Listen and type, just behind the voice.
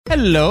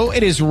Hello,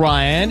 it is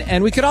Ryan,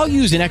 and we could all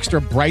use an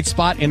extra bright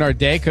spot in our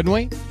day, couldn't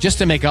we? Just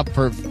to make up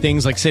for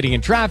things like sitting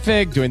in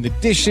traffic, doing the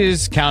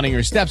dishes, counting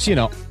your steps,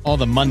 all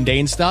the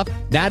mundane stuff.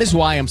 That is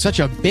why I'm such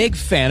a big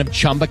fan of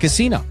Chumba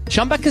Casino.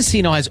 Chumba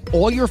Casino has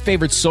all your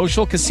favorite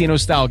social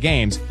casino-style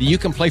games that you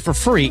can play for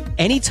free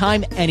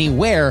anytime,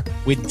 anywhere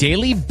with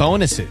daily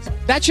bonuses.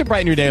 That should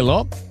brighten your day a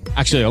little.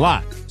 Actually, a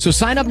lot. So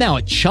sign up now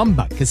at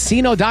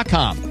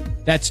ChumbaCasino.com.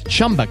 That's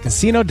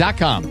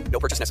ChumbaCasino.com. No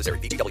purchase necessary.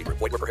 VGW Group.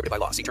 Void where prohibited by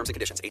law. See terms and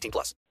conditions.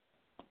 18+.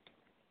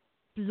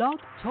 Blog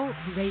Talk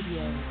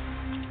Radio.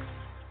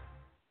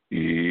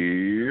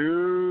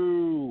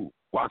 You.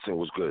 Watson,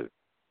 what's good?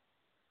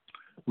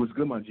 What's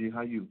good, my G?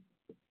 How you?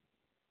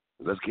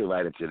 Let's get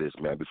right into this,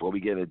 man. Before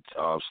we get into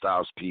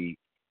Styles P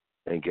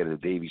and get into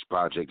Davies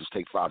Project, just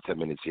take 5-10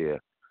 minutes here.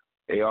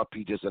 ARP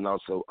just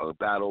announced a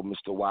battle,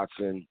 Mr.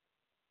 Watson.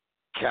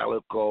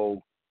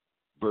 Calico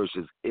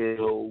versus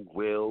Ill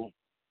Will.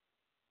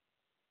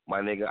 My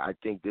nigga, I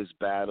think this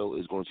battle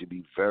is going to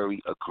be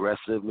very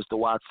aggressive, Mr.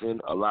 Watson.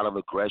 A lot of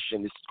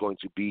aggression. This is going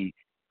to be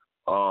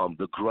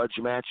the grudge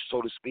match,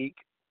 so to speak.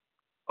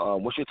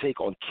 What's your take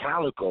on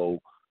Calico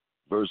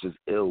versus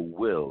Ill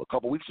Will? A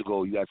couple weeks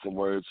ago, you had some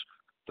words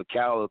for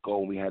Calico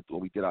when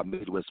we did our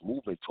Midwest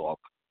Movement talk.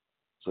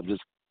 So I'm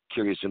just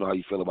curious to know how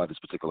you feel about this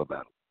particular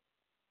battle.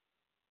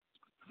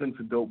 I think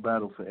it's a dope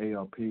battle for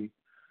ARP.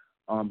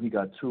 He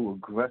got two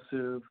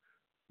aggressive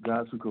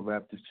guys who could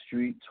rap the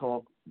street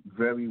talk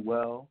very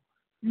well.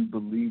 You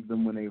believe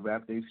them when they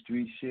rap their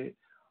street shit.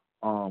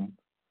 And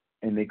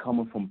they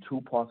coming from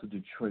two parts of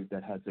Detroit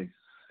that has a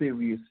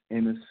serious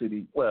inner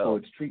city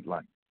towards street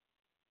life.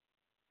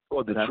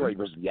 Or Detroit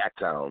versus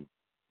Yaktown.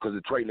 Because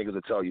Detroit niggas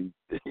will tell you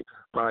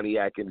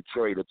Pontiac and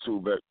Detroit are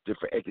two very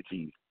different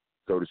entities,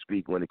 so to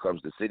speak, when it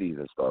comes to cities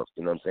and stuff.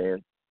 You know what I'm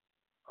saying?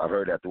 I've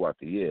heard that throughout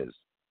the years.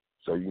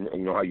 So you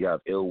know how you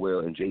have Ill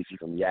Will and JC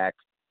from Yak,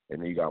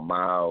 and then you got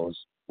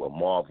Miles,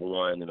 Marv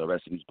One, and the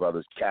rest of these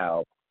brothers,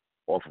 Cal,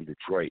 all from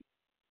Detroit.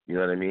 You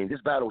know what I mean?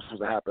 This battle was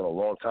supposed to happen a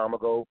long time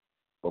ago,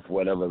 but for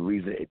whatever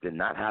reason, it did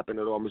not happen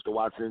at all, Mr.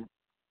 Watson.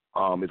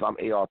 If I'm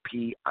ARP,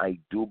 I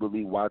do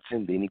believe,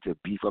 Watson, they need to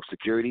beef up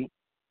security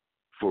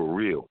for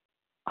real.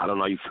 I don't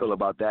know how you feel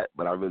about that,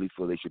 but I really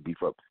feel they should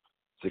beef up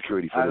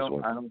security for this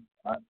one.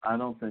 I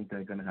don't think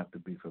they're going to have to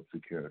beef up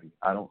security.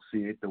 I don't see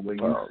it the way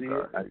you see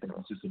it. I think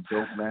it's just a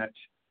dope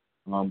match.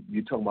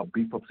 You're talking about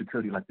beef up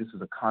security like this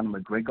is a Conor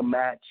McGregor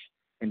match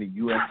in the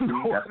UFC.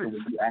 That's the way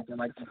you acting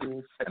like this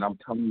is. And I'm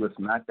telling you, it's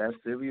not that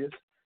serious.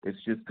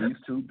 It's just these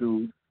two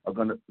dudes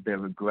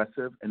they're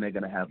aggressive and they're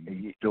gonna have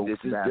a dope battle.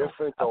 This is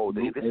different though.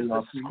 This is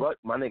a scrut,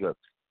 my nigga.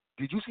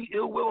 Did you see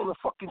Ill Will on the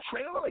fucking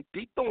trailer? Like,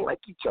 they don't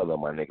like each other,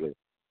 my nigga.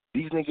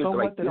 These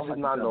niggas this is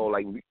not no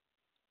like.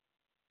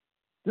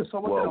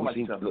 Well,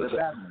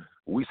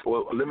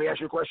 let me ask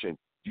you a question.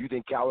 Do you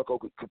think Calico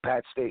could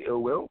patch stay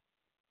Ill Will?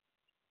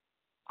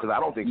 Because I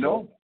don't think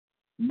so.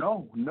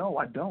 No,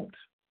 I don't.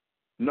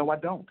 No, I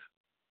don't.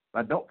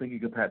 I don't think he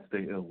could patch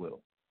stay Ill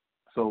Will.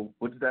 So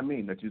what does that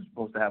mean? That you're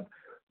supposed to have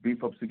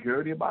beef up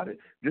security about it?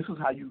 This is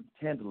how you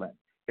handle that.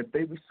 If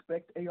they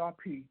respect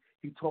ARP, he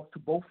talks to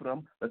both of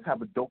them. Let's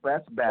have a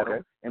dope-ass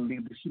battle and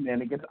leave the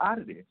shenanigans out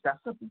of there.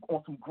 That's simple.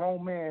 On some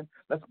grown man,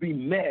 let's be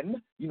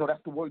men. You know,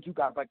 that's the word you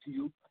got back to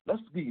you.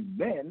 Let's be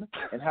men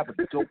and have a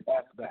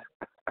dope-ass battle.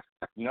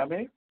 You know what I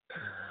mean?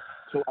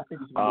 So I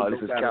think this is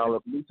Calico.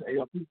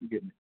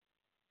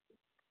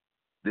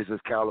 This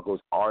is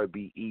Calico's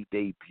RBE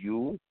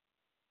debut.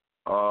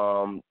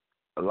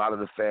 A lot of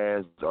the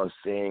fans are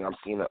saying, I'm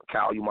seeing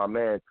Cal, you my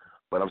man,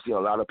 but I'm seeing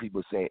a lot of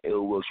people saying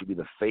Ill Will should be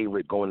the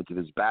favorite going into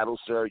this battle,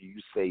 sir. You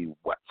say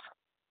what?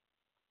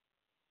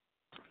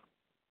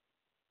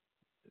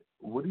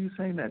 What are you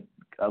saying? That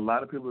a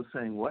lot of people are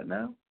saying what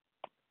now?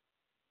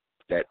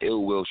 That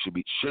Ill Will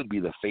should be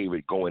the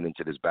favorite going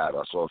into this battle.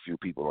 I saw a few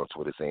people on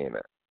Twitter saying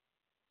that.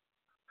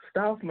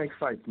 Styles make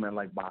fights, man,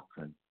 like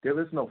boxing. There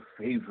is no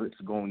favorites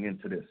going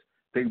into this.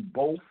 They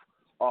both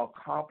are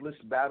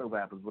accomplished battle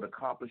rappers with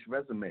accomplished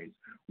resumes.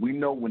 We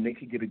know when they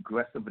can get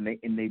aggressive and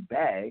in they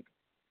bag,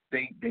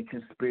 they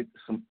can spit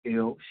some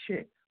ill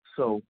shit.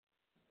 So,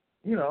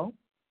 you know,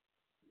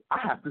 I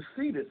have to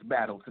see this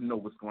battle to know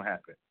what's going to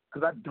happen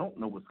because I don't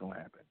know what's going to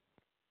happen.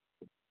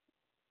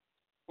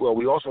 Well,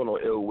 we also know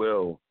Ill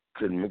Will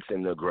could mix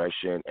in the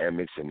aggression and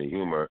mix in the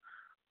humor.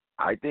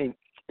 I think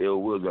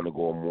Ill Will's going to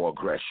go more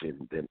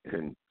aggression than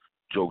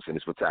jokes in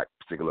this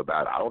particular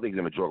battle. I don't think he's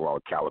going to joke around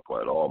with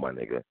Calico at all, my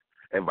nigga,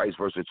 and vice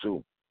versa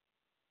too.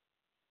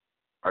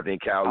 I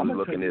think Cal is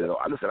looking at it.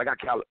 Listen, I got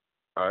Cal.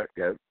 All right,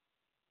 go ahead.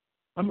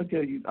 I'm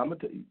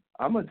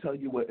gonna tell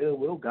you what Ill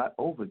Will got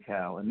over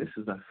Cal, and this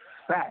is a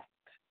fact.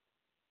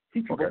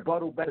 He can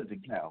rebuttal better than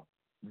Cal.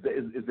 Is there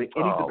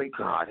any debate?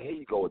 Oh God, here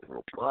you go with the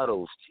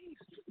rebuttals.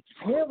 Jesus.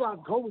 Here I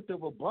go with the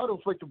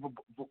rebuttals. Like the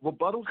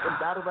rebuttals and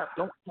battle rap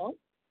don't count.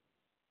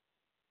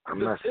 I'm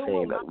not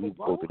saying that we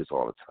go through this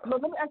all the time. No,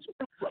 let me ask you.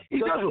 He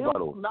does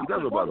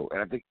rebuttal,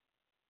 and I think.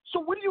 So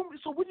what do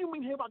you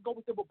mean here I go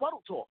with the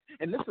rebuttal talk?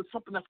 And this is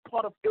something that's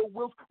part of Ill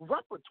Will's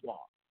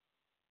repertoire.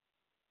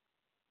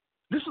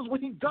 This is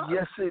what he does.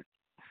 Yes,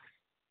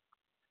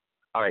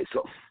 All right,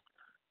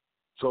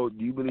 so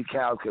do you believe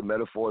Cal can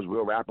metaphors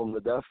will rap him to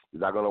death? Is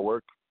that gonna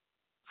work?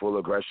 Full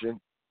aggression.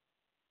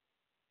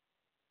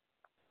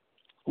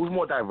 Who's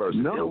more diverse?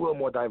 No. Is Ill Will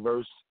more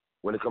diverse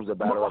when it comes to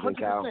battle than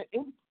Cal?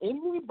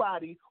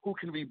 Anybody who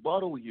can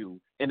rebuttal you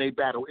in a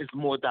battle is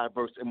more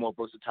diverse and more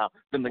versatile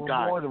than the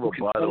guy more than who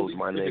can rebuttals, only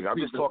my nigga. I'm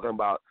just the- talking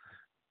about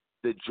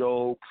the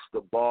jokes,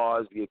 the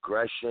bars, the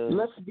aggression.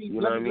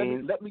 You know what I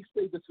mean? Let me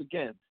say this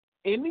again.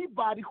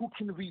 Anybody who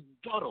can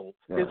rebuttal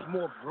is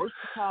more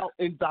versatile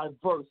and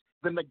diverse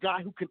than the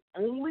guy who can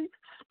only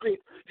spit.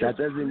 That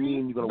doesn't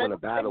mean you're going to win a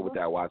battle with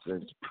that,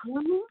 Watson.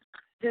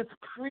 His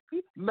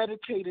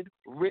premeditated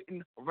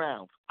written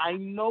rounds. I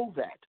know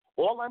that.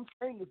 All I'm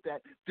saying is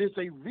that there's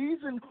a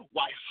reason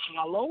why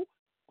Hollow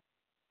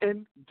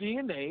and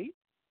DNA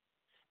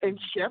and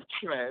Chef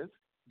Trez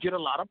get a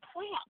lot of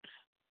props.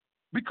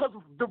 Because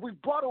of the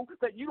rebuttal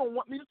that you don't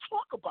want me to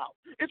talk about.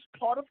 It's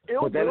part of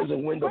Ill Will. But that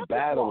doesn't win the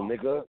battle,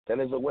 nigga. That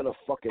doesn't win a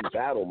fucking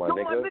battle, my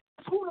nigga.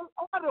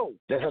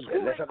 That's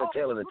not the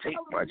tail of the tape,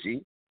 my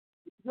G.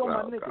 Yo,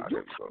 my nigga, God,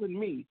 you're telling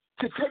me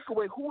to take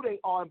away who they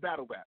are in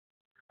battle rap.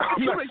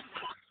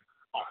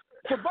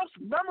 The most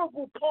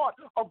memorable part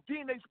of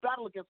DNA's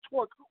battle against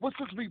Twerk was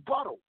his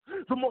rebuttal.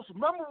 The most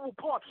memorable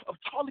part of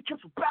Charlie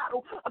Kimp's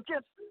battle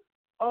against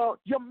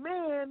your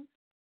man,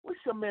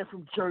 what's your man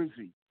from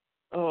Jersey?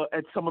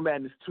 At Summer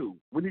Madness 2,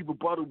 when he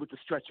rebutted with the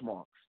stretch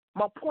marks.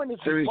 My point is,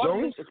 Serious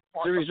Jones?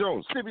 Serious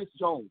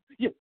Jones.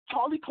 Yeah,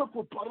 Charlie Cliff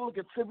rebuttal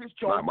against Serious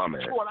Jones. Not my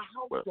man. Tore the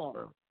house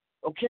down.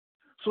 Okay?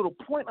 So the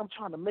point I'm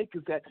trying to make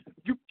is that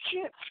you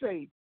can't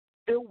say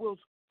Ill Will's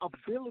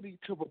ability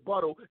to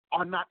rebuttal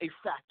are not a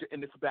factor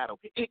in this battle.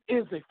 It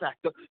is a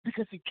factor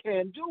because he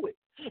can do it.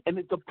 And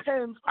it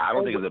depends. I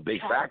don't think it's a big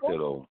factor,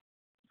 though.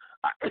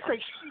 It's a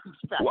huge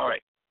factor. Well, all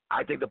right.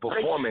 I think the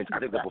performance,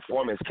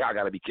 Cal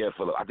got to be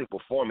careful of. I think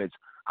performance,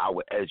 I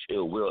would edge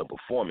Ill Will in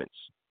performance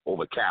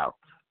over Cal.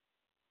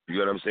 You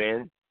know what I'm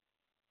saying?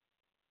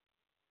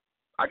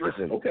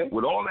 Listen,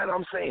 with all that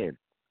I'm saying,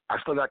 I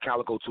still got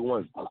Calico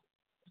 2-1.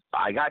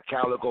 I got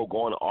Calico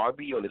going to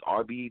RB on his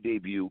RB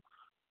debut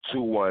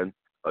 2-1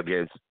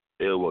 against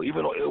Ill Will.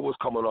 Even though Ill Will's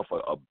coming off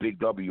a big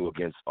W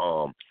against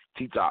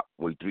T-Top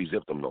when he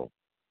 3-zipped him, though.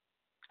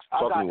 I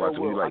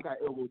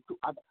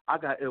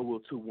got Ill Will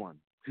 2-1.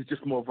 He's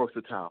just more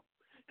versatile.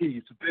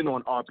 He's been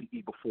on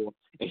RBE before,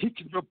 and he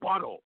can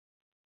rebuttal,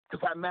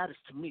 because that matters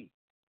to me.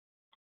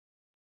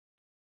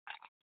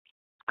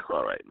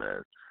 All right,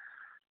 man.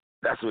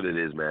 That's what it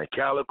is, man.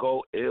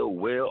 Calico, Ill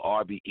Will,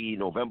 RBE,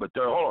 November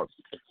 3rd. Hold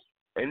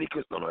on.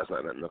 No, that's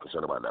not. I'm not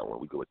concerned about that one.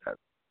 We good with that.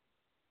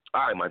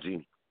 All right, my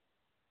G.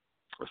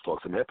 Let's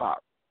talk some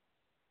hip-hop.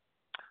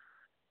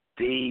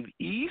 Dave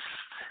East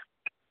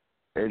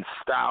and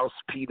Styles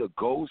P the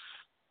Ghost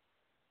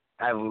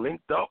have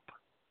linked up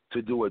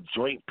to do a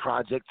joint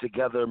project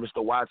together,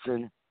 Mr.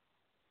 Watson.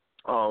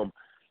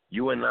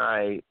 You and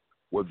I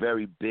were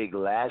very big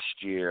last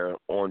year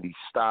on the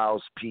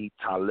Styles P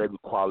Talib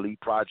Kweli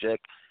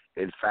project.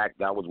 In fact,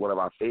 that was one of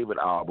our favorite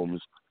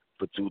albums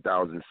for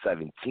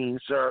 2017,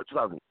 sir.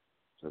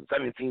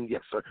 2017,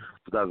 yes, sir.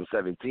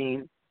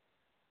 2017.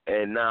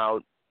 And now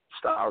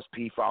Styles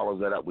P follows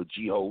that up with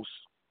G-Host.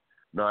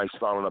 Now he's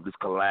following up this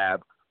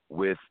collab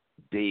with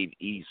Dave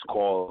East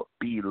called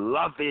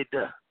Beloved.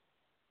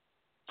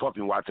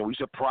 Talking Watson, we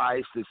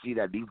surprised to see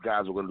that these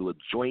guys were going to do a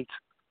joint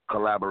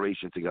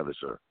collaboration together,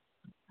 sir.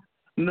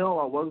 No,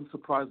 I wasn't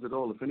surprised at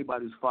all. If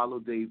anybody's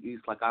followed Dave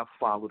East like I've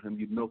followed him,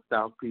 you know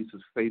Styles P is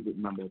his favorite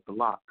member of the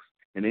Locks.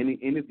 In any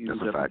interview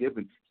he's ever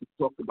given, he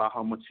talked about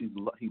how much he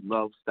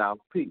loves Styles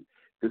P.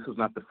 This is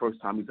not the first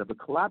time he's ever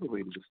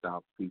collaborated with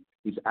Styles P.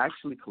 He's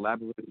actually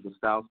collaborated with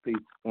Styles P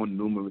on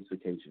numerous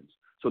occasions.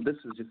 So this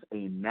is just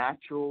a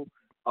natural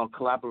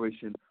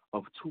collaboration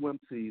of two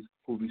MCs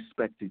who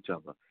respect each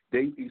other.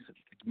 Dave East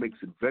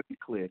makes it very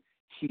clear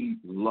he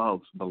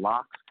loves the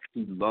Locks.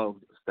 He loves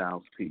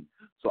Styles P.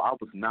 So I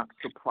was not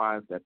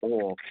surprised at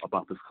all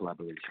about this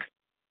collaboration.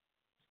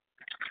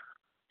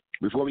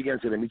 Before we get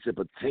into the meat and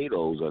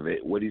potatoes of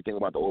it, what do you think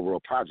about the overall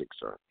project,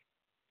 sir?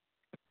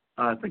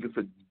 I think it's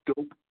a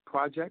dope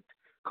project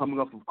coming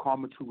off of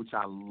Karma 2, which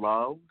I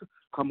loved,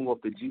 coming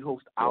off the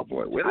G-Host album.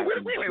 Oh, boy. Where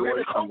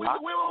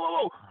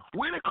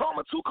did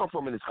Karma 2 come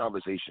from in this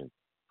conversation?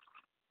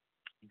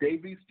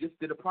 Dave East just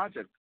did a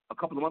project a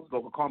couple of months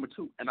ago for Karma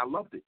 2, and I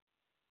loved it.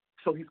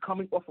 So he's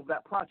coming off of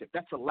that project.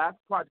 That's the last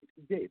project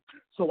he did.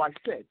 So I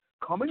said,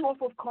 coming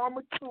off of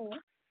Karma 2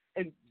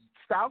 and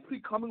Styles P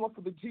coming off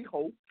of the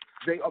G-Host,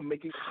 they are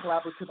making a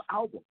collaborative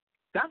album.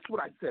 That's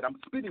what I said. I'm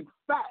spitting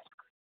facts.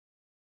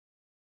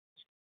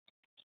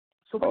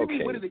 So where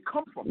did it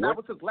come from? That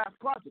was his last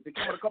project. It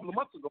came out a couple of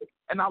months ago,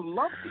 and I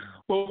loved it.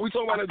 Well, we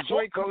talking about a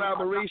joint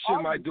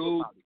collaboration, my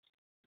dude.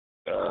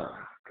 Oh,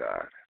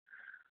 God.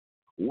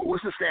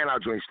 What's the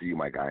standout joints to you,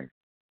 my guy?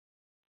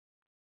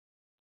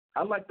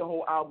 I like the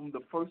whole album.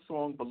 The first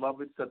song,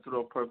 Beloved, sets it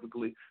off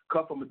perfectly.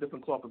 Cut from a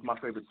Different Cloth is my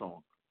favorite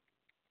song.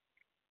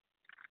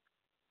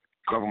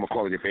 Cut from a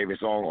Cloth is your favorite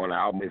song on the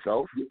album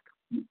itself?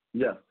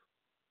 Yes.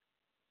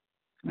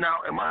 Now,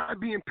 am I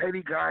being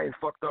petty guy and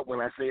fucked up when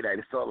I say that?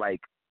 It felt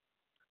like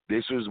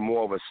this was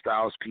more of a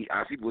Styles P.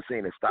 I see people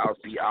saying a Styles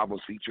P album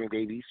featuring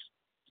Davies.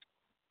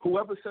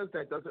 Whoever says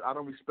that doesn't, I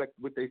don't respect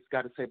what they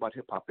got to say about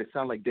hip hop. They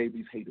sound like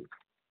Davies haters.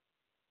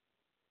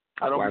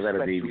 I don't Why is that a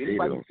respect you.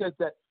 Davies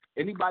hater?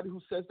 Anybody who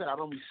says that, I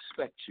don't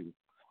respect you.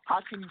 How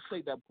can you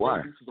say that Why?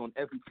 Davies is on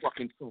every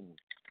fucking song?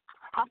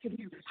 How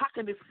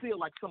can it feel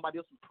like somebody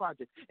else's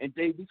project and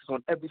Davies is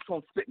on every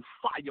song spitting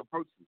fire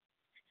verses?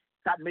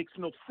 That makes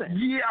no sense.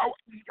 Yeah,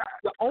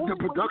 The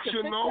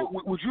production, though.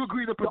 Would you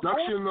agree the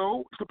production,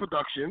 though? It's the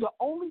production. The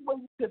only way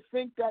you can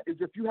think that is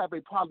if you have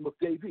a problem with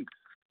Davies.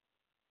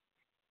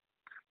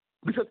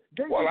 Because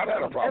Davies I've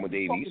had a problem with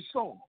Davies.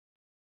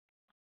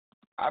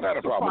 I've had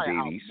a problem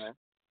with Davies.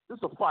 This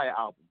is a fire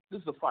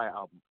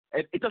album.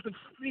 And it doesn't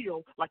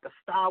feel like a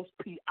Styles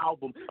P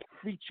album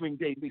featuring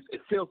Davies. It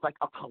feels like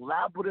a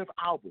collaborative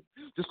album.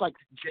 Just like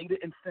Jada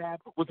and Fab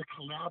was a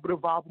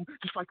collaborative album.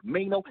 Just like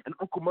Mano and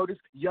Uncle Murder's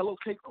Yellow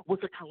Tape was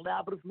a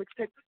collaborative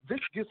mixtape.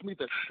 This gives me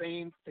the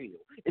same feel.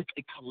 It's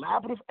a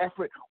collaborative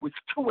effort with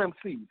two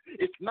MCs.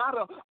 It's not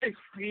it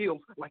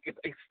feels like it's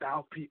a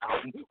Styles P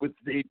album with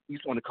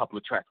Davies on a couple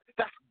of tracks.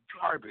 That's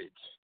garbage.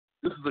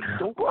 This is a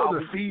dope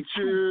album.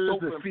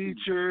 The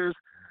features.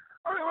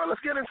 All right, well, let's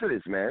get into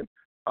this, man.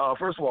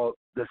 First of all,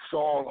 the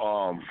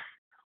song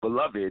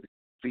Beloved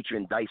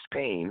featuring Dice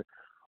Payne.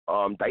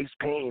 Dice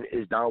Payne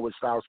is down with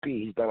Styles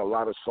P. He's done a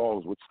lot of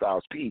songs with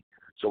Styles P.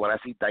 So when I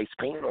see Dice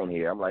Payne on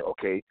here, I'm like,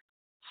 okay,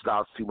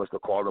 Styles P must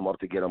have called him up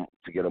to get him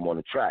on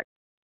the track.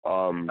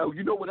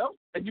 You know what else?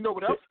 And you know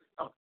what else?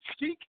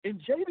 Sheik and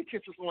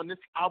Jadakiss is on this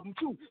album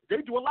too. They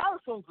do a lot of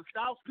songs with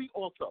Styles P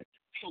also.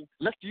 So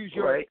let's use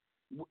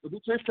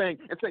what you're saying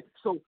and say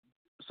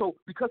so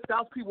because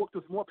Styles P worked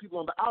with more people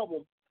on the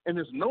album and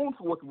is known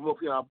for working with more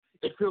people,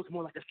 it feels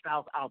more like a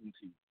Styles album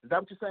to you. Is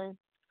that what you're saying?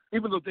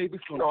 Even though Davies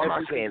on No, I'm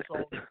not every saying.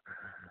 song.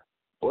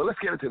 Well, let's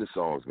get into the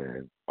songs,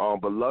 man.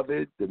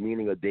 Beloved, the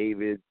meaning of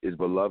David is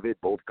beloved.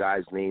 Both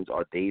guys' names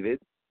are David.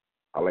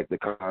 I like the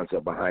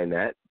concept behind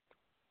that.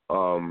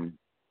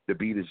 The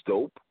beat is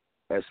dope.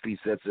 SP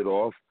sets it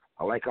off.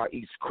 I like how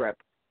East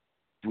crept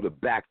through the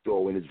back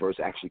door when his verse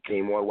actually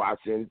came on,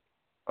 Watson.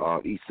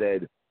 He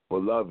said,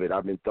 Beloved,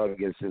 I've been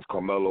thugging since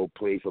Carmelo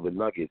played for the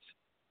Nuggets.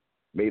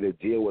 Made a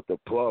deal with the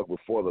plug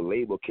before the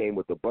label came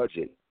with the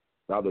budget.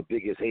 Now the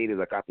biggest haters,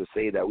 I got to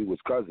say that we was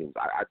cousins.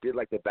 I did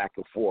like the back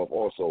and forth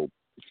also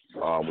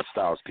with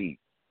Styles P.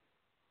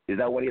 Is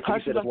that one of your,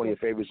 you said it's one of your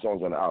favorite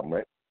songs on the album,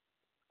 right?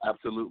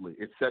 Absolutely.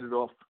 It set it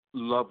off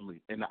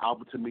lovely. And the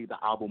album, to me, the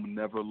album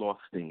never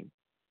lost steam.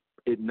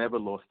 It never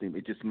lost steam.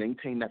 It just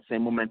maintained that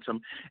same momentum.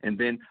 And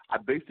then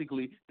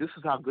this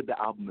is how good the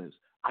album is.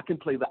 I can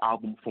play the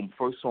album from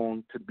first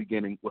song to the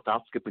beginning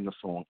without skipping a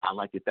song. I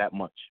like it that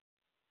much.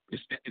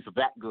 It's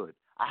that good.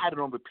 I had it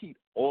on repeat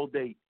all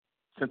day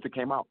since it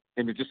came out,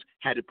 and it just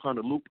had it put on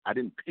a loop. I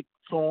didn't pick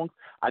songs.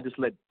 I just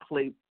let it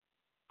play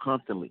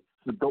constantly.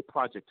 It's a dope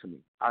project to me.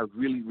 I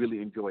really,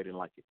 really enjoyed it and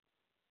like it.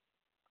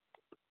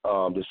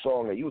 The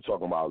song that you were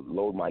talking about,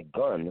 Load My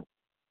Gun,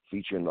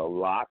 featuring the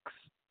Locks.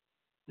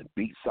 The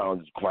beat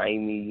sounds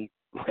grimy,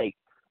 like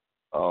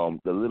the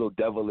little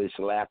devilish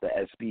laugh that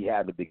SP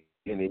had at the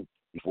beginning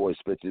before he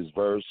spits his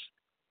verse.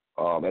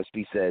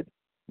 SP said,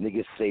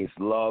 niggas say it's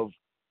love,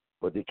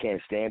 but they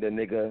can't stand a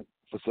nigga.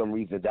 For some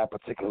reason, that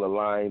particular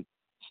line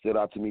stood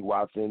out to me,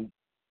 Watson.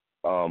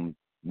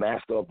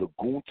 Master of the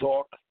Goon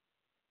Talk.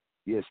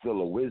 Yeah,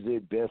 still a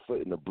wizard,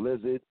 barefoot in the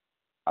blizzard.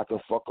 I can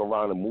fuck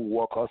around and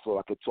moonwalk hustle.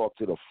 I can talk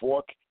to the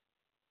fork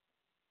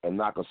and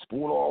knock a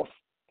spoon off.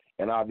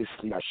 And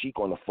obviously, I Sheik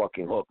on the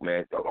fucking hook,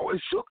 man. Oh,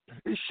 is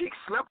Sheik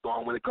slept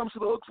on when it comes to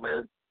the hooks,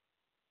 man?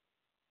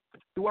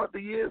 Throughout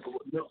the years,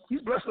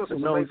 he's blessed us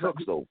with some nice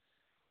hooks, though.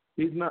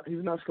 He's not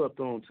slept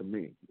on to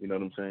me. You know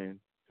what I'm saying?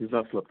 He's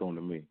not slept on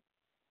to me.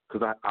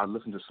 Because I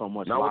listen to so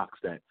much Locks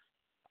that,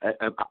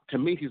 to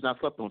me, he's not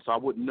slept on, so I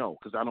wouldn't know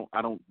because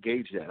I don't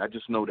gauge that. I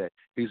just know that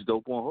he's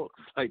dope on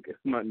hooks. Like,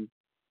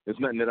 it's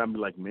nothing that I'm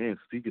like, man,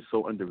 Steve is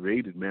so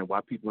underrated, man. Why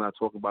people not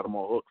talking about him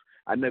on hooks?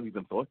 I never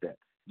even thought that.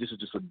 This is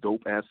just a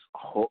dope-ass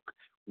hook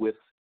with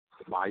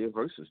fire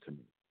verses to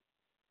me.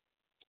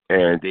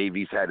 And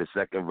Davies had a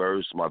second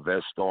verse. My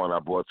vest on, I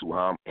brought two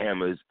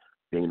hammers.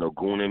 There ain't no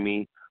goon in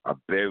me. I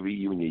bury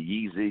you in your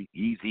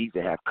Yeezys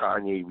and have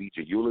Kanye read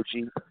your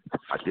eulogy.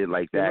 I did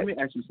like that. Let me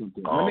ask you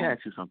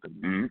something.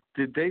 Mm-hmm.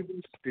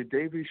 Did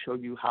Davies show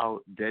you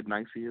how dead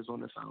nice he is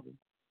on this album?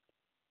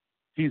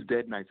 He's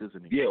dead nice,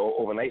 isn't he? Yeah,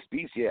 over nice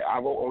beats. Yeah,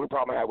 the only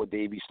problem I had with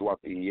Davies throughout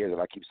the years,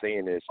 and I keep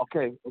saying this.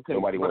 Okay.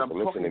 Nobody wants to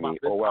listen to me.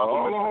 Hold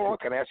on.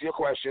 Can I answer your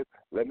question?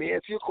 Let me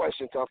answer your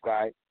question, tough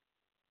guy.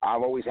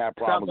 I've always had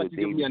problems with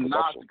Davies'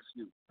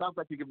 production. Sounds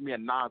like you're giving me a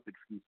Nas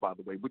excuse, by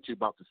the way. What you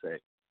about to say?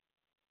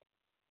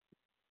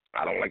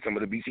 I don't like some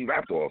of the beats he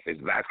rapped off. His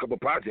last couple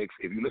projects,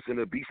 if you listen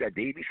to the beats that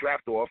Davies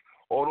rapped off,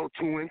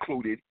 auto-tune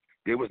included,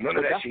 there was none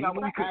of that shit. He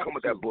knew he couldn't come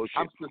with that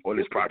bullshit on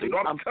this project. No,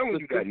 I'm telling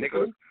you that, nigga.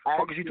 What the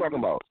fuck is you talking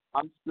about?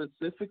 I'm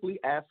specifically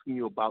asking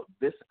you about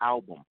this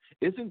album.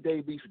 Isn't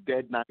Davies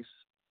dead nice?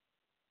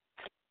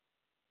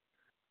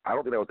 I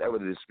don't think that was ever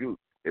the dispute.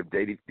 If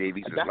Davies is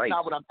That's nice.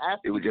 not what I'm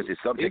asking. It was just his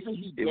subject. Isn't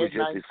he It was dead just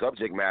nice? his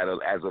subject matter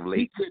as of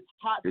late. He gets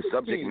hot His 16,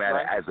 subject matter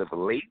right? as of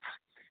late.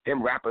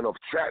 Him rapping off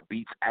trap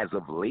beats as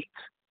of late.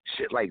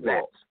 Shit like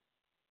that.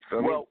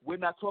 Feel me? Well, we're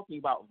not talking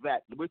about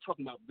that. We're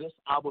talking about this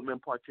album in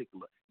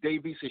particular.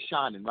 Davies is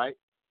shining, right?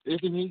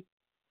 Isn't he?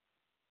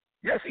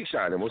 Yes, he's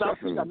shining. Most South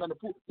definitely. P got nothing to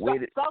prove.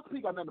 Wait- South P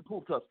got nothing to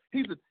prove to us.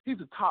 He's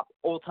a top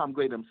all-time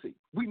great MC.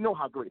 We know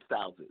how great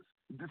Styles is.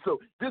 So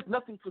there's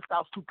nothing for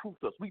Styles to prove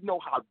to us. We know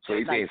how So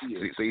he's nice saying, he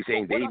is. so you're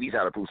saying So what Davies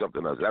had to prove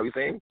something to us. Is that what you're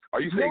saying?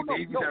 Are you saying No,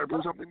 Davies no, had to prove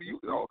what- something to you?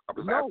 No, I'm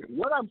just No, asking.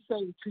 what I'm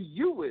saying to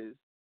you is,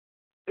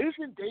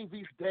 isn't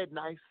Davies dead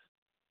nice?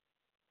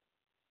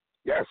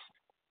 Yes.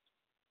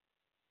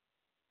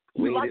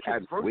 You like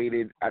his verse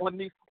waited. on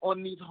these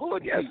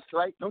hood Yes. beats,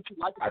 right? Don't you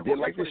like it? I did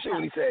like the shit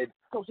when he said,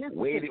 So here's the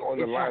waited thing. on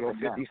the It line on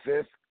happened now.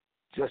 55th,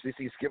 just to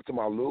see Skip to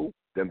my Lou.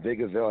 Then Big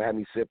Avell had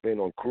me sipping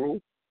on Crew.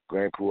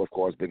 Grand Crew, of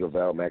course, Big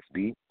Avell, Max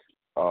B.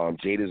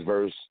 Jada's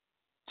verse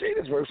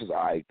is all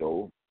right,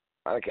 though.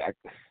 I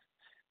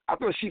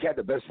thought Sheik had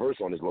the best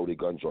verse on his Loaded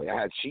Gun joint. I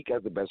had Sheik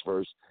as the best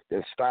verse,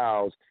 then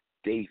Styles,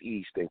 Dave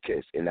East, then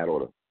Kiss, in that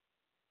order.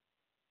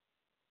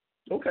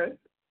 Okay.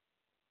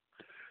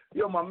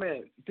 Yo, my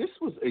man, this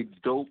was a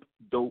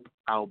dope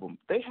album.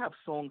 They have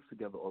songs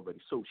together already.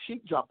 So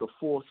Sheik dropped a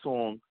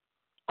 4-song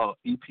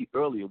EP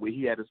earlier where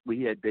he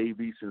had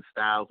Dave East and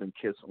Styles and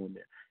Kiss on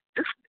there.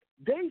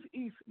 Dave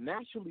East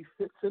naturally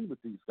fits in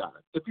with these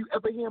guys. If you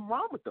ever hear him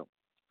rhyme with them,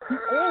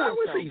 I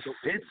would say he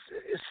fits.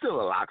 It's still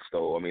a Locks,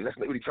 though. I mean, let's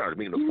what are you trying to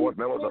mean? The fourth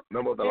member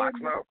of the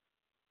Locks now?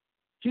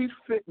 He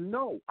fit.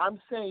 No,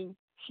 I'm saying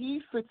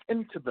he fits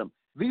into them.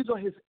 These are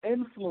his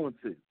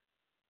influences.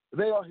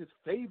 They are his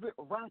favorite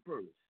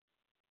rappers.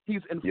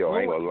 He's influenced Yo,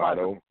 I ain't gonna lie, by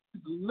them. though.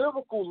 He's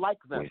lyrical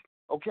like them.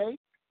 Okay.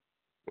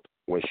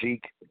 When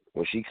Sheik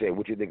said,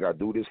 "What you think I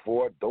do this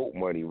for? Dope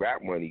money,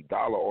 rap money,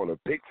 dollar on a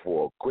pick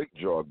for, quick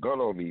draw,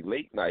 gun on me,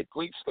 late night,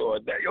 quick store."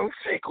 That young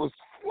Sheik was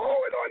flowing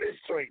on this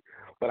joint.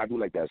 But I do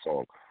like that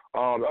song.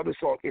 The other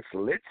song, It's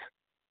Lit.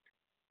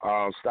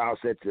 Styles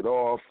sets it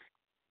off.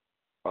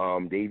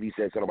 Davey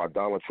said something about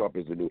Donald Trump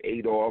is the new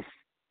Adolf.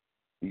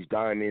 These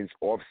diamonds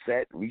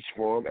offset, reach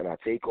for him, and I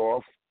take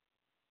off.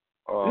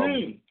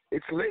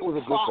 It's Lit was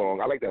a good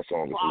song. I like that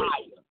song. It's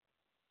Lit.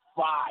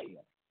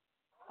 Fire.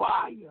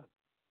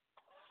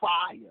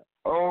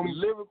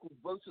 Lyrical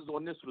verses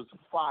on this was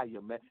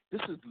fire, man.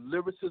 This is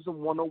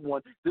lyricism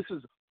 101. This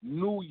is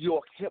New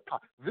York hip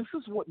hop. This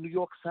is what New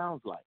York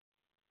sounds like.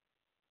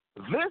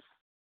 This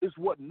is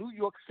what New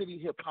York City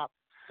hip hop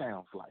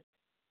sounds like.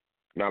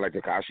 Not like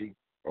Tekashi?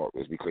 Oh,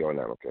 let's be clear on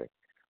that, okay.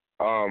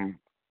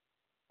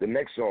 The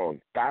next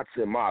song, Thoughts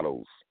and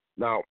Models.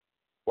 Now,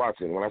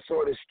 Watson, when I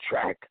saw this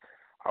track,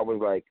 I was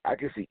like, I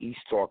can see East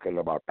talking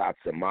about Thoughts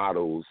and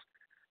Models.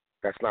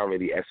 That's not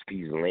really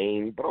SP's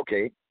lane, but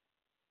okay.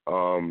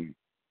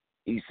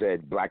 He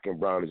said black and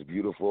brown is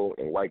beautiful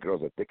and white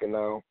girls are thicker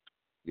now.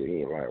 Yeah, he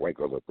ain't lying. White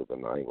girls are thicker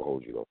now. I ain't gonna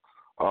hold you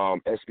though.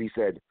 SP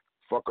said,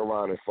 fuck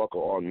around and fuck her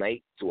all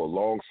night to a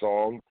long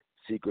song.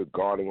 Secret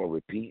guarding on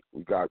repeat.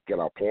 We got get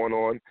our porn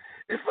on.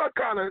 It felt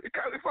kind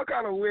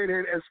of weird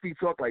hearing SP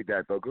talk like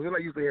that though, because I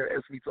used to hear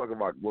SP talking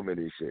about women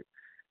and shit.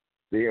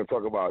 They hear him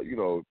talk about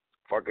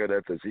fuck her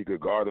that's a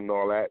secret guard and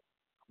all that.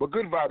 But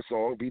good vibe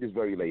song. Beat is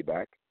very laid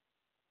back.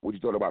 What you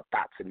thought about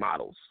Thoughts and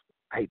Models?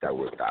 I hate that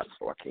word, thoughts,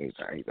 so I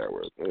hate that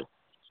word. Yeah.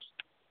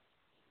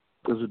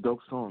 It's a dope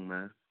song,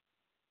 man.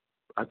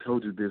 I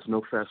told you there's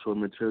no fast forward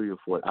material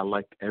for it. I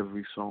like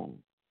every song.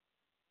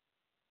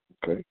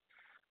 Okay.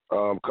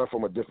 Cut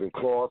from a different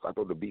cloth. I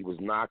thought the beat was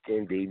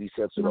knocking. Davey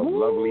sets it up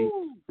lovely.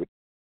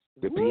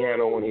 The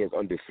piano on here is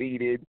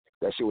undefeated.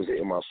 That shit was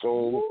hitting my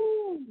soul.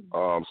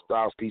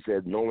 Styles P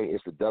said, knowing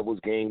it's the devil's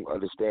game,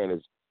 understand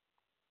is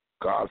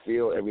God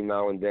feel. Every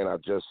now and then I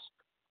just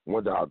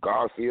wonder how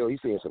God feel. He's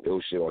saying some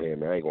ill shit on here,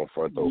 man. I ain't gonna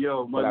front though.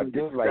 Yo, but I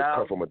did like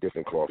Cut from a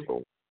different cloth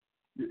though.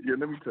 Yeah,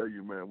 let me tell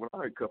you, man. When I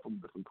heard Cut from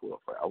a different cloth,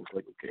 I was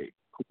like, okay,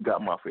 who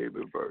got my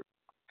favorite verse?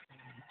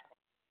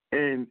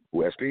 And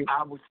Who, SP?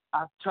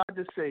 I tried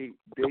to say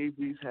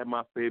Davies had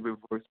my favorite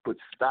verse, but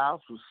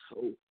Styles was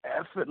so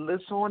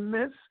effortless on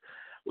this.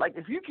 Like,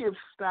 if you give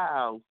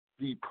Styles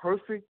the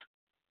perfect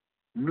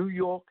New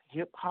York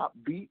hip hop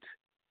beat,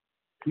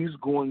 he's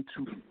going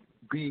to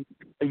be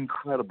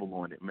incredible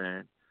on it,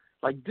 man.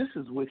 Like, this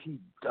is what he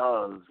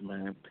does,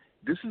 man.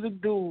 This is a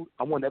dude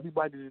I want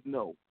everybody to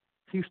know.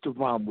 He used to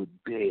rhyme with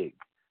Big.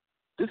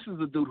 This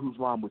is a dude who's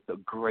rhymed with the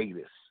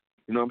greatest.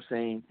 You know what I'm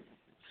saying?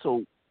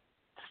 So,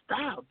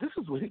 Styles,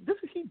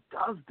 he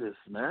does this,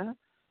 man.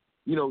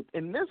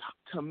 And this,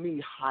 to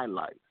me,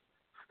 highlights.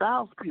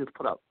 Styles P has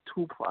put out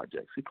 2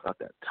 projects. He put out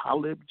that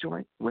Talib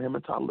joint with him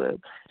and Talib,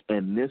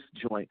 and this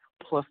joint,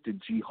 plus the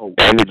G-Ho.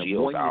 And the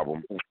G-Ho's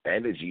album.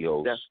 And the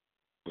G-Ho's.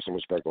 Put some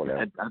respect on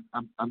that.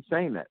 I'm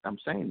saying that.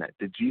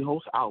 The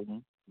G-Ho's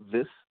album,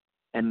 this,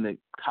 and the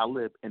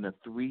Talib in a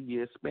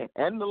 3-year span,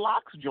 and the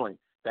Locks joint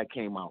that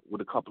came out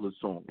with a couple of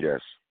songs.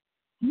 Yes.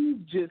 He's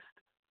just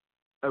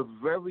a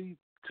very,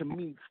 to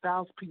me,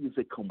 Styles P is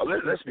a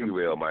complete. Let's be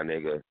real, my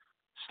nigga.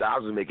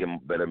 Styles is making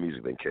better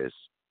music than Kiss.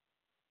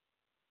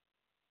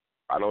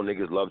 I know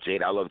niggas love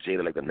Jada. I love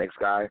Jada like the next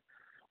guy.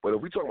 But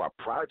if we talk about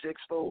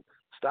projects, though,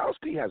 Styles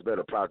P has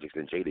better projects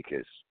than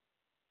Jadakiss.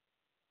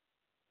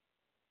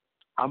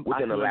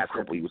 Within the last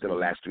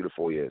 3 to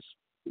 4 years.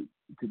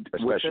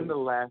 Within the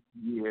last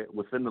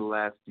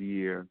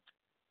year,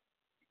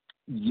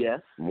 yes.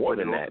 More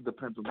than that.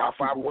 Depends on top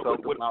five.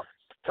 About.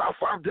 Top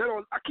five Dead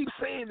or I keep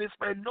saying this,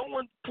 man. No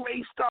one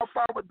plays top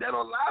five with Dead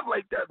or Alive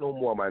like that no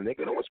more, my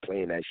nigga. No one's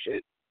playing that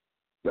shit.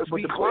 Let's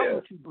be clear. But the problem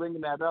with you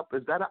bringing that up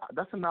is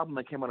that's an album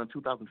that came out in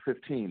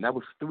 2015. That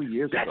was 3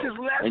 years ago. That's his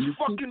last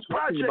fucking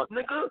project,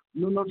 nigga.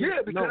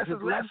 Because that's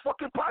his last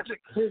fucking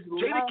project.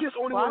 Jadakiss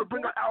only want to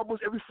bring out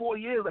albums every 4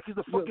 years, like he's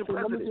the fucking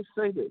president. Let me just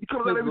say this. He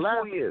comes out every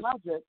 4 years.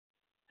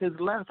 His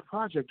last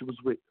project was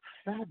with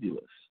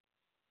Fabulous,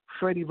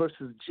 Freddie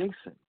versus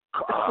Jason.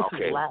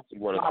 Okay.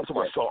 I'm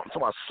talking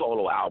about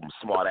solo album,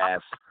 smart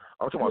ass.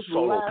 I'm talking about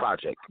solo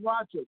project.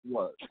 Was.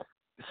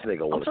 This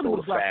nigga want to throw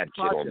the Fab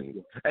shit on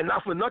me. And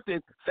not for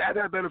nothing, Fab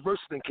had better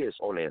verses than Kiss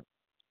on there.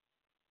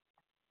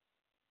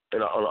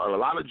 And on a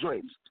lot of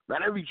joints.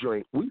 Not every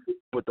joint,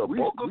 but the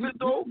bulk of it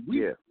though,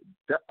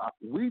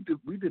 we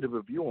did a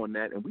review on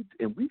that, and we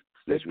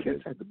said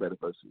Kiss had the better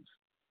verses.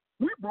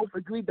 We both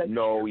agreed that.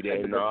 No, we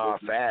didn't. Nah,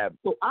 Fab.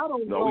 So I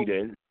don't know. No, we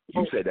didn't.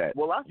 You said that.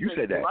 You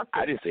said that.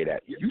 I didn't say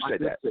that. You said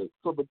that.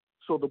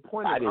 So the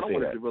point is, I didn't say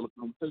that.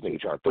 This nigga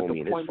trying to throw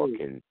me in his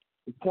fucking.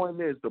 The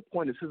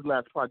point is his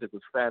last project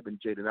was Fab and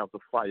Jada, and that was a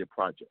fire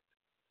project.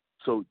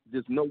 So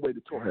there's no way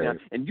to talk down.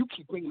 And you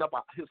keep bringing up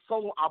his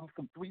solo album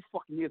from 3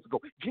 fucking years ago.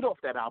 Get off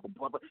that album,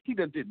 brother. He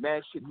done did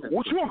mad shit.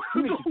 What you want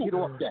to do? Get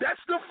off that. That's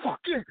the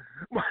fucking.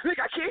 My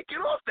nigga, I can't get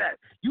off that.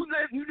 You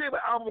name an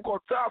album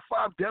called Top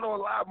 5 Dead or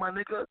Alive, my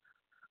nigga.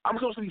 I'm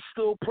supposed to be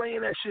still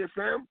playing that shit,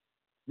 fam.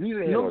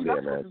 You're not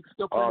supposed to be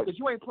still playing because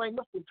you ain't playing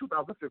nothing in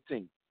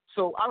 2015.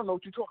 So I don't know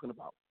what you're talking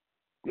about.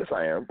 Yes,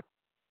 I am.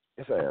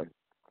 What the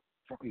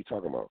fuck are you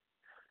talking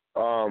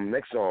about?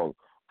 Next song,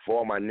 For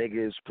All My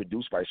Niggas,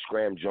 produced by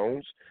Scram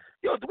Jones.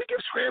 Yo, do we give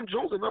Scram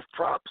Jones enough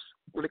props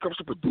when it comes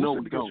to producing? No,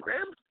 we don't.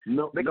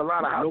 Scram make a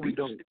lot of hot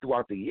beats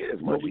throughout the years,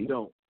 No, we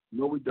don't.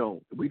 No, we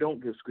don't. We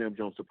don't give Scram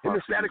Jones the props.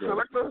 In the Static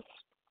Selector?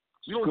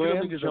 You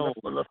don't give him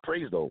enough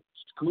praise, though.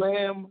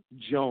 Scram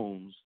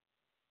Jones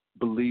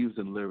believes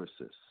in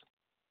lyricists.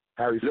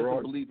 Harry He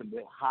doesn't believe in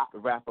the hot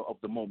rapper of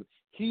the moment.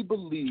 He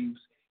believes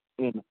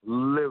in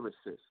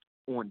lyricists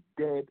on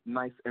dead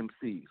nice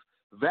MCs.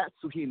 That's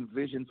who he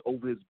envisions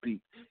over his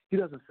beat. He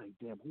doesn't say,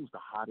 damn, who's the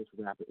hottest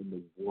rapper in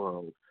the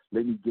world?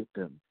 Let me get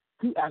them.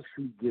 He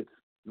actually gets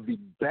the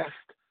best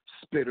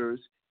spitters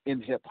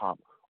in hip-hop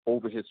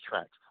over his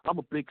tracks. I'm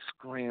a big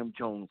Scram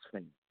Jones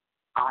fan.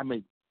 I'm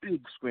a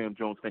big Scram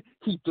Jones fan.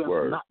 He does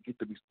not get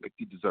the respect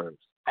he deserves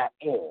at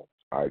all.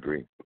 I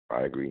agree.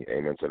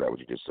 Amen to that, what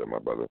you just said, my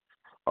brother.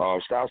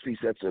 Styles P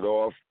sets it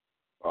off.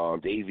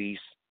 Davies,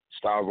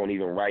 Styles don't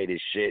even write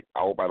his shit. I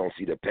hope I don't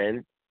see the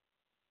pen.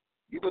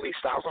 You believe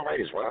Styles don't write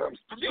his rhymes?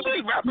 Do you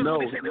believe rappers when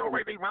they say they don't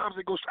write their rhymes,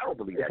 they go, I don't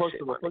believe that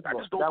shit. I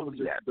just don't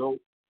believe that.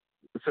 Dope.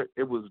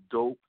 It was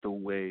dope the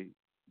way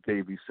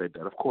Davies said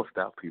that. Of course,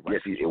 Styles P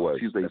writes. Yes, it was.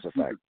 That's a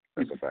fact.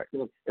 That's a fact.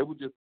 It was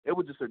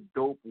just a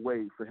dope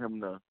way for him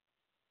to.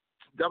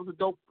 That was a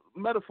dope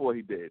metaphor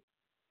he did.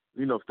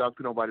 You know, Styles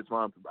P don't write his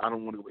rhymes. I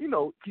don't want to. You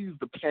know, he used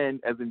the pen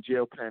as in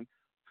jail pen.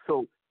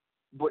 So,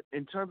 but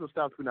in terms of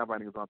Styles P not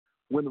writing his rhymes,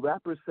 when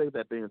rappers say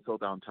that they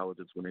insult our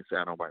intelligence when they say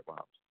I don't write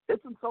rhymes,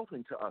 it's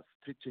insulting to us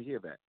to hear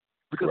that,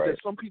 because there's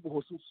some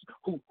people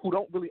who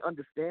don't really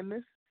understand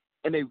this,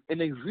 and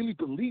they really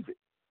believe it.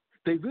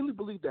 They really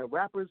believe that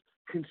rappers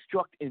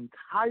construct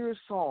entire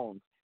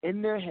songs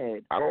in their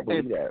head. I don't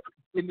believe that.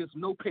 And there's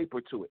no paper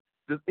to it.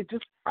 It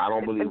just. I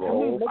don't believe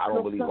Hov. I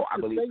don't believe Hov.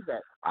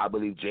 I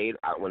believe Jade.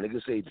 When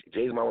niggas say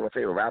Jade's one of my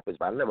favorite rappers,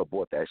 but I never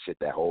bought that shit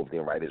that Hov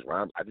didn't write his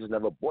rhymes. I just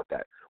never bought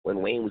that.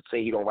 When Wayne would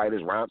say he don't write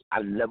his rhymes,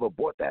 I never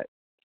bought that.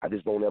 I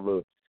just don't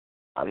ever.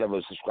 I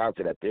never subscribe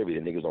to that theory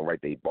that niggas don't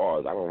write their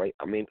bars. I don't write.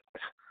 I mean,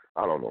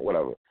 I don't know.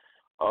 Whatever.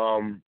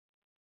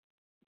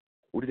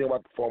 What do you think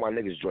about For My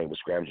Niggas joint with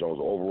Scram Jones?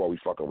 Overall, we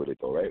fucking with it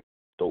though, right?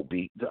 Dope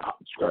beat.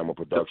 Scramble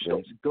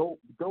Productions. Dope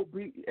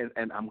beat.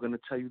 And I'm gonna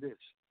tell you this.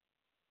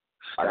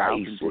 I got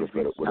East with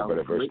a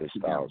better version of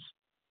Styles.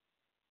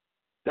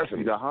 Definitely.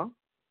 You got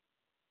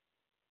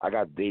I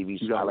got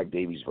Davies. I like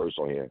Davies' verse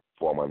on here.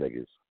 For My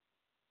Niggas.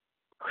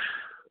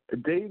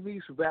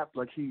 Davies rapped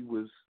like he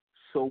was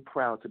so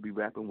proud to be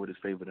rapping with his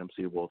favorite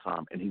MC of all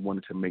time, and he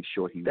wanted to make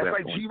sure he. That's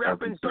rapped like G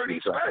rapping 30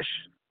 Special.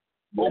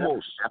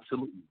 Almost.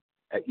 Absolutely.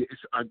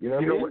 You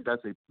know what?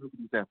 That's a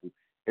perfect example.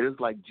 It is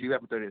like G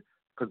rapping 30.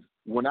 Because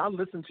when I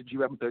listen to G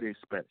rapping 38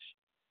 Special,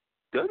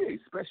 38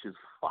 Special is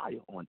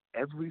fire on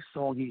every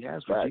song he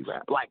has with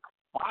G-Rap. Like,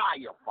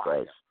 fire.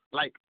 Right.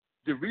 Like,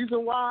 the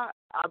reason why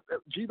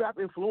G-Rap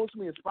influenced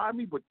me, inspired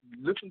me, but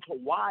listen to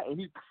why, and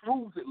he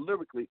proves it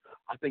lyrically,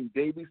 I think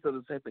Davies does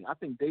the same thing. I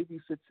think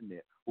Davies sits in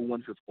there with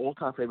one of his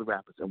all-time favorite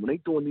rappers, and when they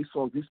doing these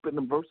songs, he's spitting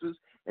them verses,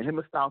 and him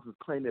and Styles is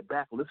playing it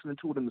back, listening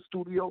to it in the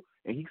studio,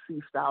 and he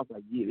sees Styles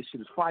like, yeah, this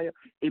shit is fire.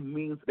 It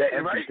means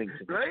everything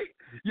to me. Right?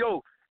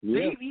 Yo,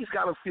 Davies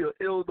gotta feel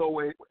ill though.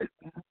 When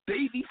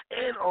Davies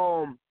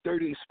and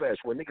 30 Special,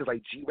 when niggas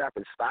like G-Rap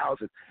and Styles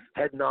is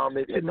heading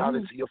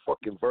into your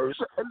fucking verse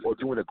or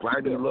doing a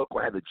grimy look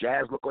or have a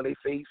jazz look on their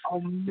face.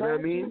 You know what I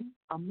mean?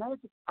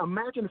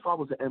 Imagine if I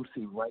was an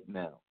MC right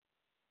now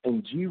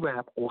and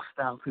G-Rap or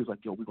Styles was like,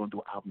 yo, we're gonna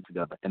do an album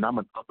together, and I'm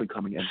an up and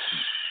coming MC.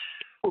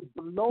 It would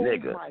blow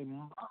my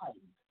mind.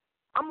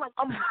 I'm a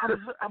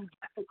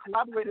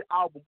collaborated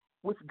album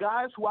with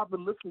guys who I've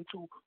been listening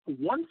to,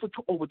 one for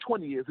over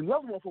 20 years and the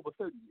other one for over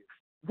 30 years.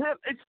 Then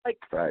it's like,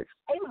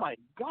 oh my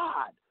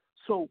God.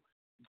 So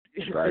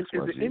is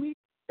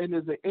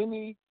there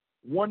any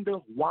wonder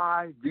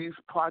why these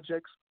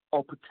projects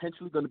are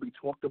potentially going to be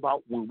talked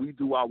about when we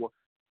do our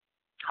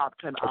top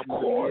 10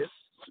 albums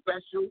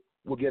special?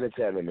 We'll get into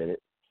that in a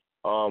minute.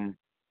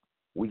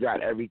 We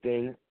got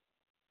everything.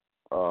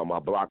 My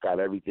block got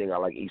everything. I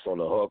like East on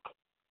the Hook.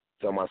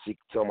 Tell my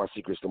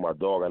secrets to my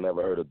dog. I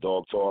never heard a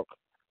dog talk.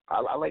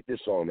 I like this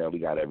song, man. We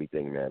got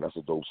everything, man. That's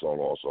a dope song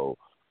also.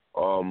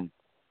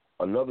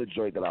 Another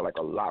joint that I like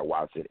a lot,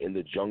 Watson, In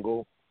the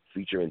Jungle,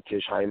 featuring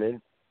Tish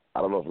Hyman.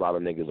 I don't know if a lot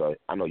of niggas are,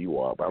 I know you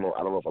are, but I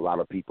don't know if a lot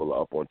of people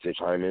are up on Tish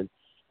Hyman.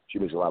 She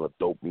makes a lot of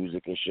dope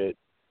music and shit.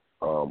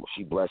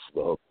 She blessed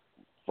the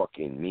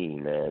fucking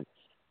mean, man.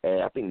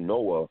 And I think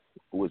Noah,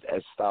 who is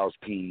S. Styles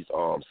P's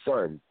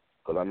son,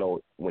 because I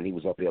know when he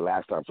was up here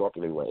last time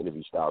talking to me when I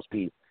interviewed Styles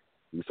P,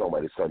 he was talking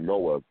about his son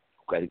Noah.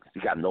 Okay, he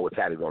got Noah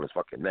tatted on his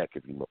fucking neck.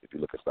 If you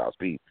look at Styles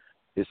P,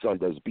 his son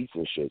does beats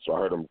and shit. So I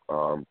heard him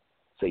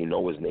say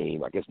Noah's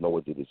name. I guess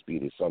Noah did his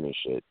beat, his son and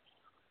shit.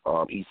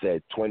 He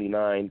said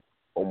 29,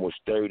 almost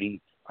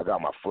 30. I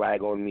got my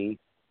flag on me,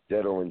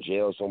 dead or in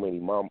jail. So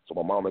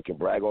my mama can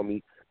brag on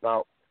me.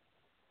 Now,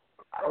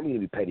 I don't mean to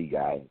be petty,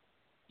 guy.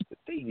 But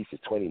Davies is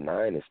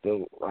 29 and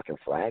still rocking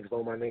flags,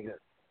 though, my nigga.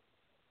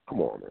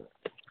 Come on,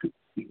 man.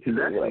 He's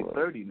actually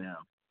 30 now.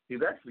 He's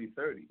actually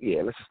 30.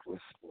 Yeah,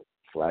 let's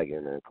flag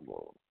in, man. Come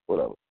on,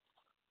 whatever.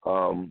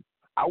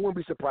 I wouldn't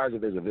be surprised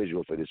if there's a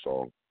visual for this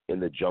song, In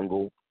the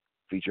Jungle,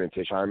 featuring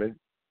Tish Hyman.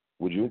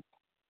 Would you?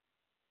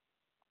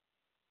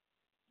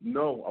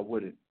 No, I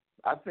wouldn't.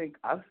 I think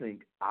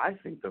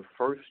the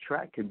first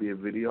track can be a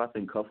video. I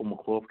think Cuffle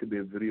McClough could be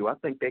a video. I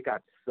think they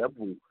got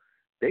several.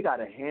 They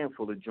got a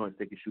handful of joints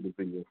they can shoot a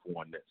video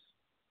for on this.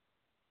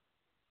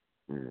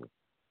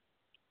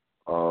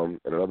 And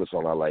another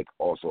song I like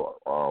also,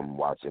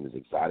 Watson, is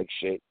Exotic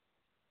Shit.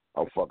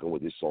 I'm fucking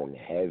with this song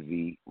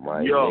heavy,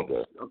 my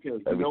nigga. Okay,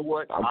 you know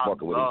what? I'm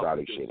fucking with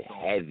Exotic Shit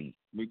heavy.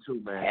 Me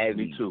too, man.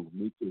 Heavy.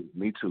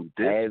 Me too.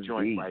 This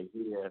joint right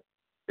here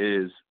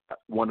is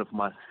one of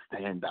my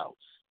standouts.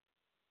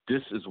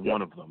 This is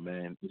one of them,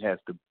 man. It has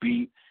the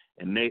beat,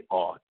 and they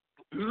are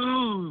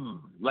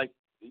like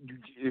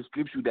it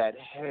gives you that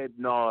head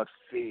nod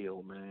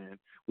feel, man.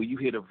 When you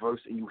hear the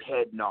verse and you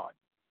head nod,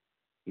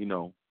 you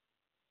know,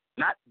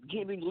 not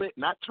getting lit,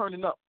 not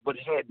turning up, but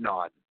head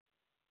nod.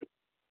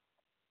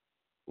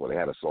 Well, they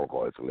had a song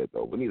called It's Lit,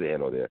 though. But neither here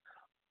nor there.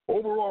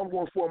 Overall, I'm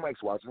going 4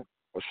 mics, Watson.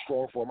 A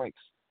strong 4 mics.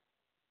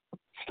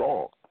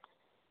 Strong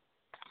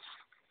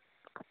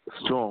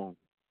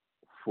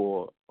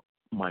 4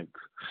 mics.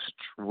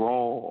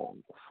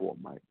 Strong 4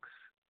 mics.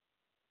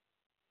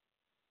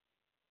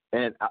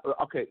 And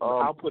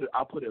I'll put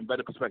it in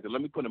better perspective.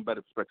 Let me put it in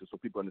better perspective so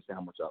people understand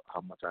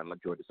how much I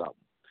enjoy this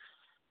album.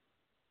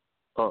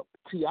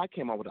 T.I.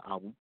 came out with an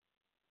album.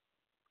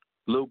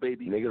 Lil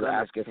Baby. Niggas are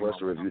asking for us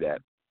to review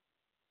that.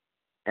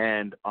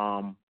 And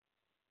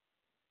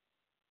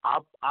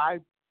I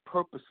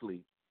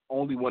purposely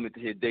only wanted to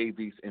hear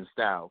Davies and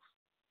Styles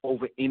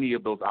over any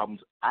of those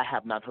albums. I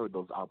have not heard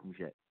those albums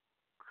yet.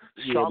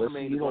 Yeah, but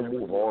see, you don't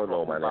move on,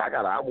 though, man.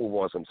 I move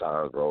on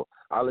sometimes, bro.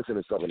 I listen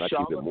to stuff and I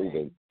keep it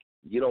moving.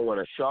 You don't want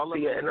to.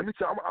 And let me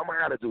tell you, I'm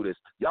gonna have to do this.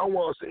 Y'all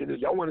want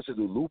us to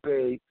do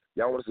Lupe.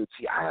 Y'all want us to do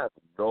T. I have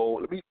no.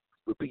 Let me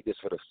repeat this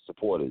for the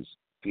supporters,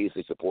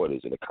 PSA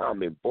supporters, and the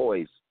comment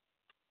boys.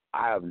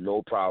 I have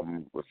no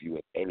problem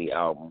reviewing any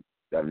album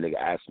that a nigga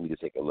asks me to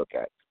take a look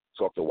at.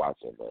 Talk to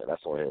Watson, man.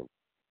 That's on him.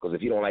 Because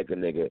if you don't like the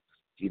nigga,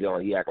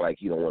 he act like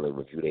he don't want to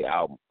review their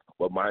album.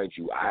 But mind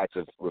you, I had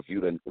to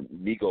review the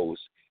Migos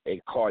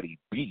and Cardi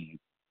B.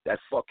 That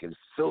fucking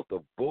filth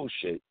of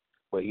bullshit.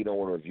 But he don't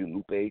want to review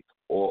Lupe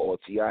or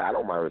T.I. I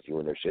don't mind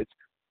reviewing their shits.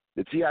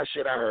 The T.I.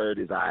 shit I heard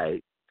is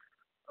alright.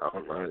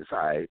 It's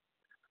alright.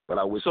 But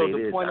I would say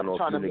this. I know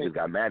a few niggas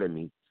got mad at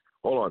me.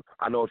 Hold on.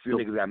 I know a few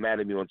niggas got mad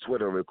at me on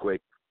Twitter real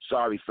quick.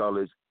 Sorry,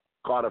 fellas.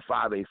 Carter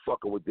 5 ain't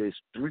fucking with this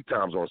 3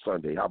 times on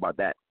Sunday. How about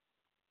that?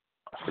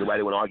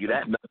 Anybody want to argue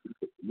that?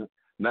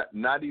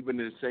 Not even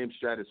in the same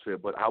stratosphere,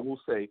 but I will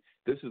say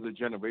this is a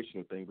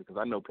generational thing because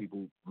I know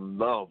people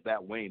love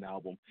that Wayne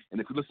album. And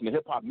if you listen to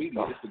hip-hop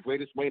media, it's the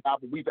greatest Wayne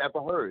album we've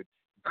ever heard.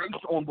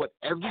 Based on what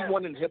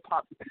everyone in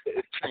hip-hop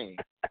is saying,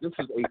 this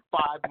is a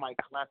 5-mic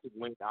classic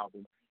Wayne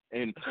album.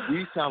 And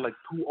we sound like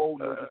 2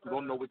 old niggas who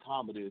don't know what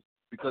time it is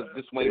because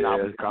this Wayne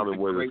album is the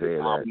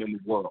greatest album in the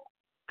world.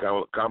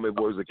 Comment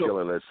boys are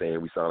killing us saying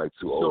we sound like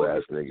 2 old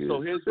ass niggas.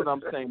 So here's what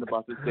I'm saying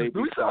about this Davies.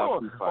 Do we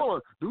sound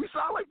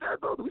like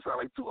that though? Do we sound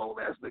like 2 old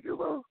ass niggas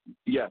though?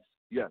 Yes.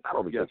 Yes. I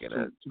don't be yes. thinking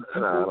that.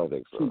 People, I don't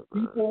think so.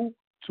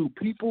 To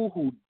people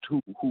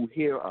who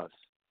hear us,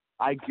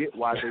 I get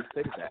why they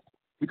say that.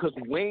 Because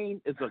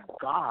Wayne is a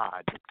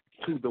god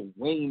to the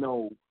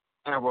Wayno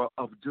era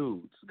of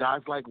dudes.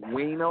 Guys like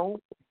Wayno,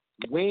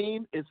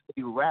 Wayne is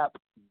a rap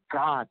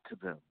god to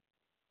them.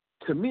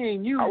 To me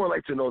and you, I would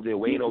like to know, did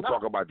Wayno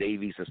talk about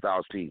Dave East and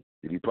Styles P?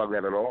 Did he plug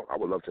that at all? I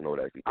would love to know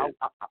that if he did.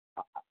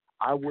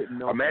 I wouldn't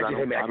know. Imagine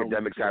him and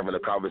Academics having a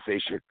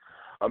conversation.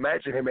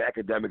 Imagine him and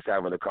Academics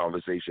having a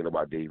conversation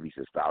about Dave East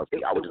and Styles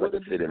P. I would just like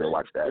to sit in and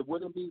watch that. It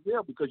wouldn't be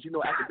real because,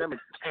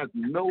 Academics has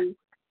no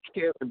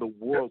care in the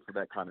world for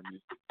that kind of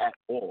music at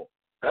all.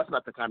 That's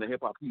not the kind of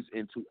hip-hop he's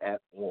into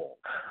at all.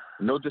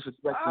 No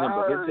disrespect to him,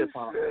 but his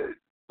hip-hop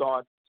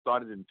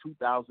started in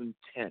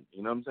 2010.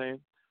 You know what I'm saying?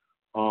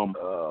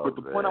 But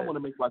the point I want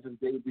to make about this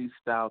Dave East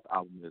Styles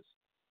album is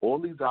all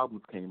these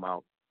albums came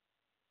out,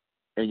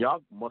 and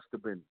y'all must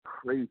have been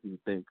crazy to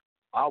think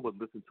I would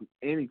listen to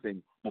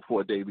anything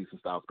before Dave East and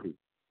Styles P.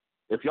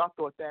 If y'all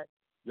thought that,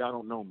 y'all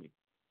don't know me.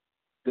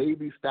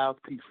 Dave East Styles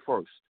P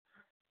first.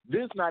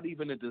 There's not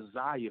even a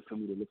desire for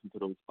me to listen to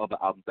those other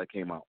albums that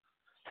came out.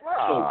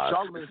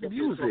 So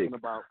music.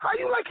 How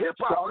you like hip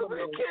hop? You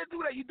can't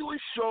do that. You're doing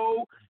a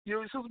show.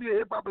 You're supposed to be a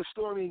hip hop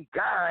historian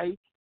guy,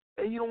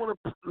 and you don't want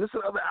to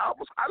listen to other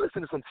albums. I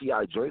listen to some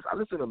T.I. joints. I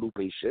listen to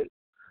Lupe shit.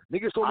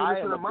 Niggas told me to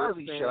listen to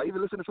Mozzie shit. I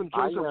even listen to some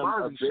Joseph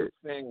Mozzie shit.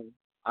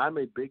 I'm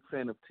a big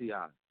fan of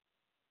T.I.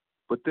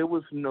 But there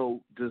was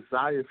no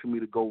desire for me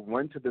to go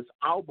run to this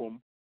album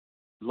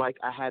like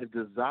I had a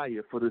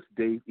desire for this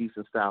Dave East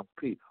and Styles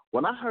P.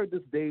 When I heard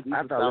this Dave East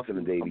and Styles P, after I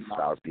listened to Dave East and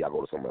Styles P, I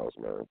go to somewhere else,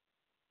 man.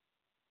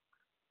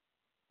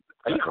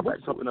 It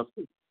wasn't something else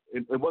too.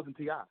 It wasn't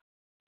T.I.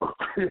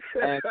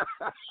 And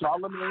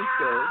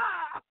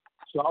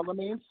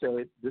Charlamagne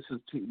said this is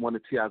one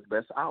of T.I.'s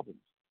best albums.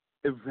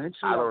 Eventually,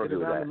 I'll get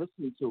around and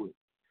listening to it.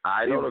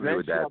 I don't agree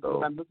with that,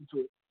 though.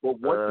 But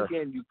once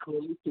again, you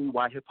clearly see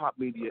why hip-hop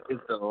media is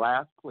the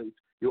last place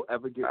you'll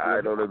ever get. I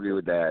don't agree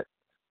with that.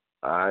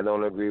 I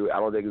don't agree. I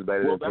don't think it's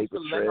better than Paper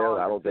Trail.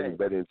 I don't think it's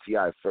better than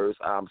T.I. first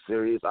I'm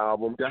Serious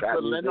album.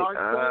 Trap music.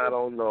 I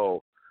don't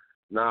know.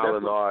 Nah,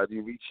 Leonard,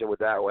 you reaching with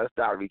that one. That's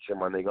not reaching,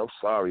 my nigga. I'm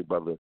sorry,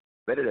 brother.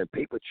 Better than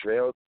Paper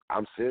Trail,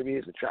 I'm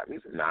Serious, and Trap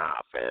music?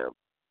 Nah, fam.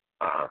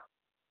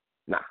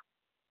 Nah.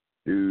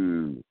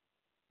 Dude.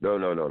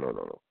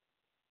 No.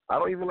 I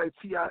don't even like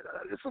T.I.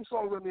 There's some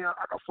songs with me I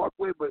can fuck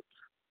with, but,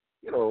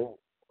 it's all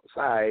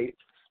right.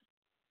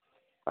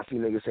 I see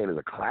niggas saying it's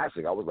a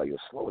classic. I was like, yo,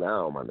 slow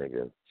down, my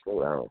nigga.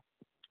 Slow down.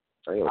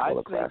 I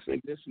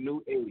think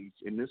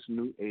in this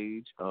new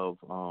age of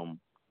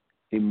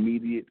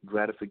immediate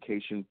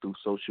gratification through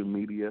social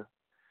media,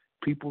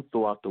 people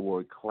throw out the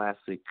word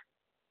classic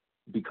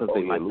because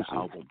they like the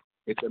album.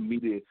 It's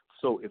immediate.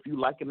 So if you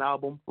like an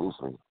album,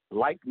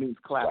 like means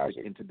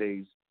classic in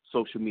today's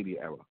social media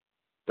era.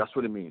 That's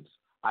what it means.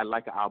 I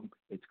like an album,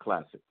 it's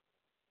classic.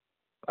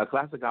 A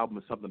classic album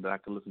is something that I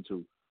can listen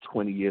to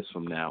 20 years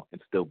from now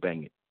and still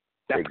bang it.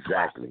 That's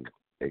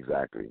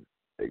Exactly.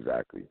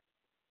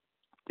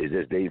 Is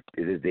this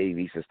Dave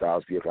East and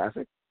Styles P a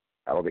classic?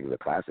 I don't think it's a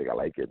classic. I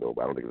like it though,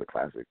 but I don't think it's a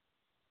classic.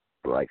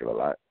 I like it a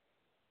lot.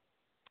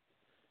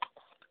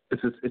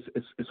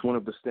 It's one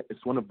of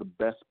the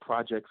best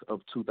projects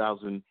of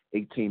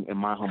 2018 in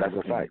my humble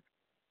opinion.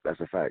 That's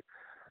a fact.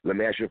 Let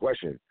me ask you a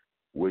question.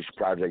 Which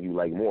project you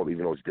like more,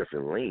 even though it's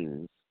different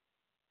lanes,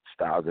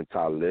 Styles and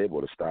Talib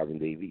or the Styles and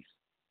Dave East?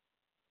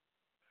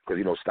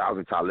 Because Styles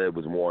and Talib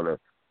was more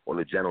on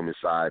the gentleman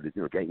side.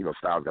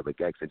 Styles got the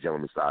gangster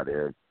gentleman side of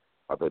him.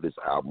 I thought this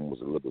album was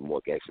a little bit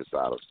more gangster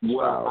side of Styles.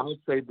 Well, I would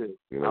say this.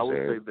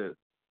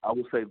 I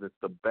would say that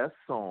the best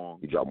song.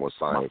 You drop more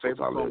science.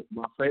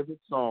 My favorite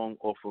song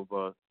off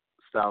of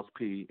Styles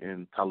P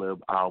and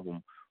Talib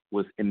album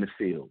was "In the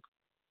Field."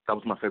 That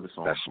was my favorite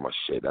song. That's my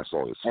shit. That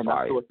song is fire. And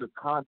I thought the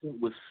content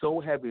was so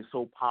heavy and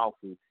so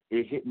powerful,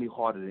 it hit me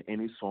harder than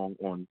any song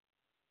on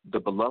The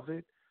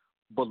Beloved.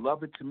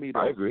 Beloved to me, though,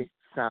 I agree,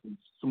 sounds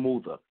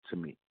smoother to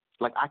me.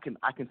 Like I can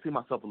see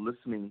myself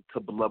listening to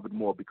Beloved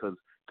more because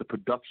the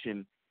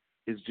production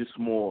is just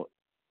more.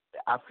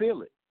 I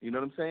feel it. You know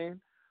what I'm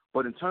saying?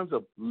 But in terms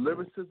of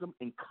lyricism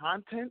and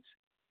content,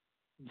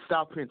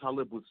 Styles P and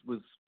Talib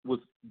was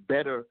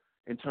better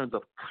in terms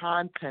of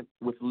content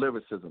with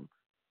lyricism.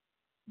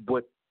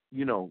 But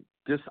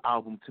this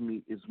album to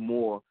me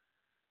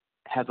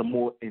has a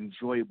more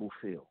enjoyable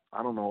feel.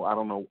 I don't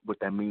know what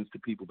that means to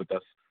people, but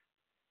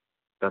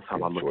that's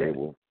how I look at it.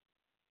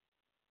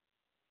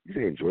 You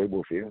say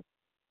enjoyable feel?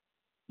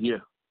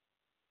 Yeah.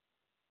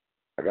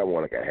 I got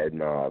one like a head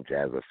knob,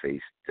 jazzer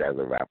face,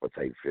 jazzer rapper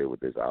type feel with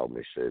this album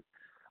and shit.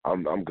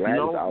 I'm glad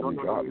this album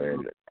dropped,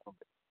 man.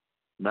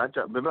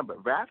 Remember,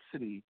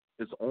 Rhapsody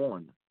is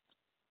on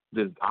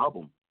this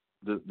album,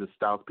 the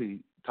Styles P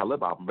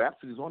Talib album.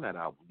 Rhapsody's on that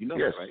album. You know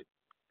that, right?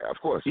 Of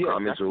course. Yeah,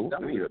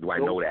 do I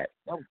know that?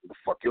 The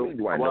fuck you mean?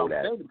 Do I know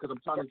that? Because I'm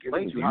trying to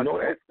explain to you how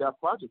that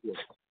project was.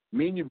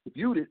 Me and you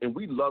reviewed it, and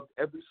we loved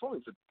every song.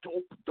 It's a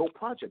dope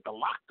project. The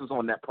Lock was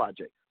on that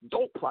project.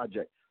 Dope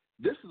project.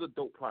 This is a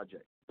dope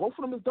project. Both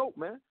of them is dope,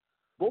 man.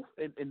 both,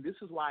 and this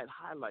is why it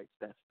highlights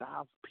that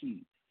Styles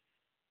P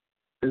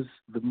is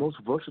the most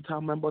versatile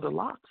member of the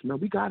Lox. Now,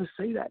 we got to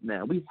say that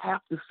now. We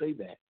have to say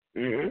that.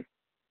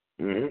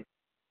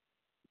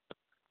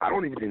 I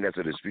don't even think that's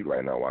a dispute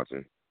right now,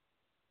 Watson.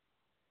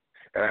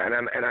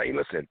 And I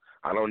listen,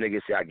 I know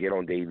niggas say I get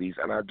on Davies,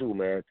 and I do,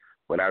 man,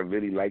 but I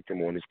really liked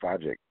him on this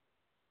project.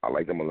 I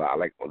liked him a lot. I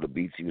like the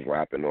beats he was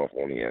rapping off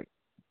on the end.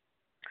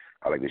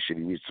 I like the shit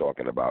he was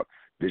talking about.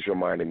 This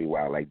reminded me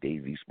why I liked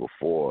Davies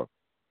before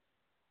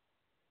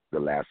the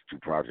last two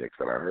projects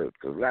that I heard,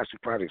 because the last two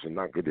projects are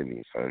not good to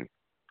me, son.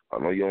 I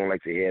know you don't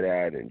like to hear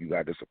that, and you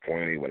got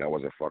disappointed when I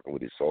wasn't fucking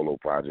with his solo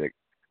project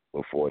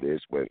before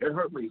this, but it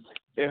hurt me.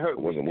 It hurt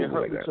me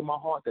to my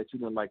heart that you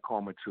didn't like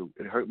Karma 2.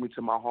 It hurt me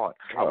to my heart.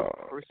 I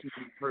was personally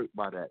hurt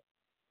by that.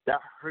 That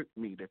hurt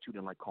me that you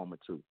didn't like Karma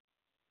 2,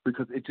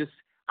 because it just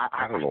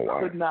I don't know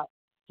why. Could not,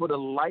 for the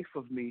life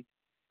of me,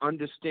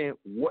 understand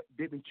what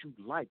didn't you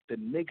like. The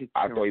nigga.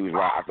 I thought he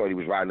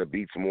was riding the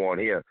beats more on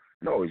here.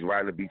 No, he's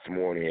riding the beats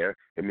more on here.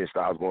 Him and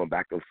Styles going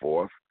back and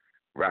forth,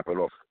 rapping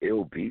off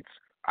ill beats.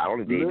 I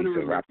don't think Davies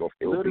has rapped off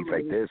ill beats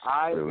like this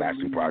in the last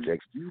two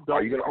projects.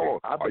 Are you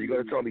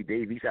gonna tell me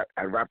Davies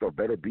had rapped off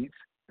better beats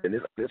than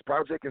this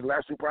project, his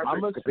last two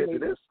projects compared to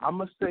this? I'm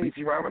gonna say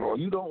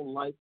you don't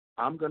like.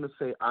 I'm gonna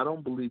say I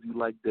don't believe you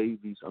like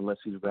Davies unless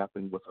he's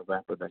rapping with a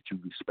rapper that you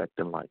respect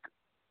and like.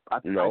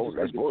 No,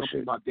 that's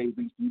bullshit. About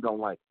Davies you don't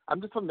like.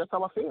 I'm just telling you that's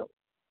how I feel.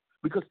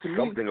 Because to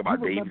something me,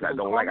 about Davies I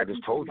don't like. I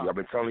just told you. I've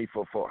been telling you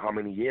for how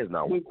many years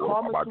now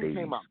about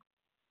Davies.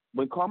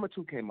 When Karma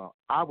 2 came out,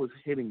 I was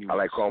hitting you. I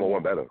like Karma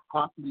 1 better.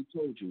 Constantly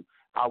told you.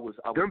 I was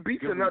them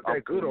beats are not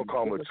that good on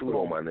Karma 2,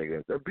 though, my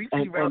nigga. The beats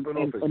he rapping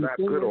off is not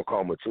good on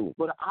Karma 2.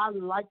 But I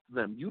liked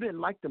them. You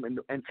didn't like them, and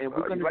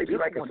we're gonna you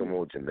liking some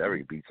more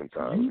generic beats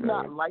sometimes. You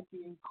not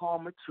liking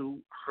Karma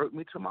 2 hurt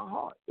me to my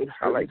heart.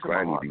 I like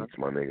grimy beats,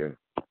 my nigga.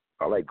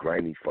 I like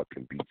grimy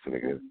fucking beats,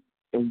 nigga.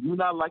 And you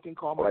not liking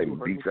Karma 2. I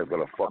like beats that's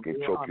gonna fucking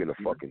choke you in the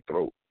fucking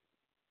throat.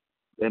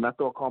 And I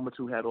thought Karma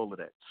 2 had all of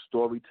that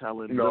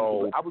storytelling.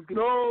 No, Karma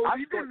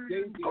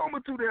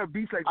 2 didn't have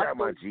beats like that,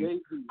 my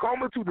G.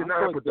 Karma 2 did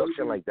not have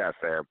production like that,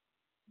 fam.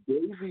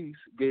 Davies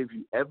gave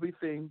you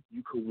everything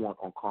you could want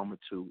on Karma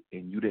 2,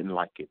 and you didn't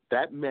like it.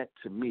 That meant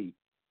to me,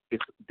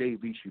 it's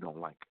Davies you don't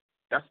like.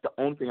 That's the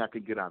only thing I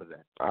could get out of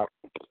that. I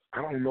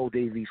don't know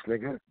Davies,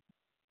 nigga.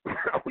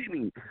 What do you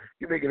mean?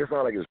 You're making it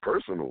sound like it's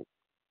personal.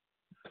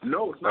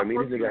 No, it's not. I mean,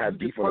 this nigga had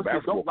beef on the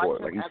basketball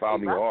court. Like he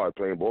fouled me hard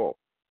playing ball.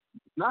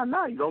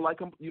 Nah, you don't like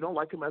him. You don't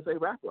like him as a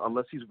rapper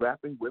unless he's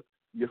rapping with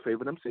your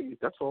favorite MC.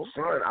 That's all.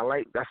 Son,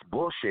 that's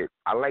bullshit.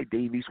 I like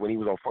Davies when he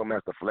was on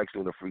Funkmaster Flex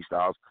doing the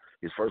freestyles.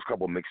 His first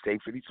couple of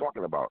mixtapes. What he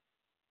talking about?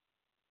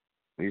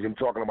 He's him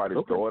talking about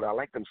his daughter. I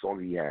like them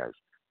songs he has.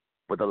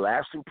 But the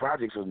last two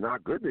projects was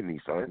not good to me,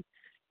 son.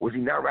 Was he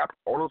not rap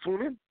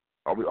auto-tuning?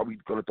 Are we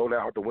gonna throw that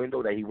out the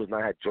window that he was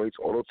not had joints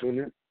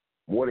auto-tuning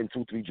more than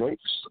 2-3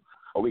 joints?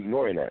 Are we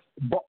ignoring that?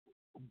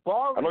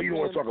 I know you don't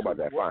want to talk about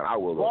that. Fine, I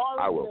will.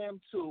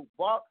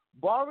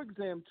 Bar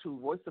Exam 2,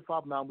 Royce the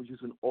 5'9" was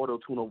using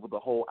auto-tune over the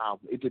whole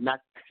album. It did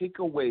not take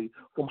away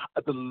from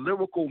the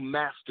lyrical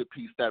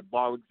masterpiece that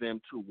Bar Exam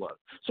 2 was.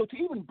 So to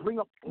even bring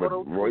up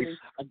auto-tune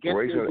against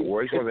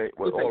Royce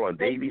hold on.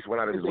 Davies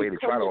went out of his way to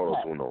try to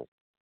auto-tune, though.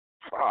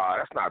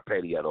 That's not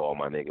petty at all,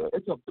 my nigga.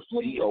 It's a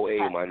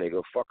DOA, my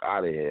nigga. Fuck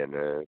out of here,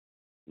 man.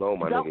 No,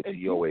 my nigga,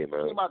 DOA,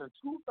 man. It came out in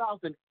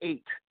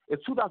 2008.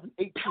 It's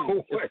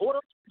 2018. It's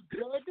auto-tune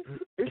dead.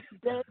 It's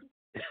dead.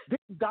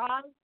 Didn't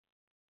die.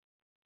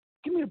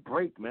 Give me a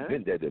break, man. It's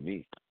been dead to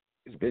me.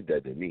 It's been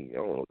dead to me. I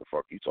don't know what the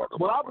fuck you talking about.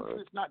 Well,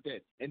 obviously it's not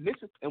dead. And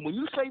when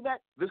you say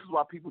that, this is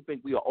why people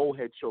think we are old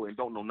head show and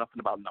don't know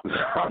nothing about nothing.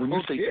 When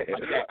you say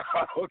like that,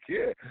 I don't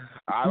care.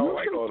 I don't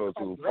like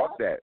auto-tune. Fuck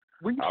that.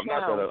 I'm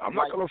not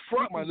gonna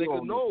front, my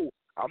nigga. No,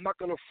 I'm not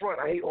gonna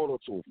front. I hate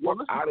auto-tune. Fuck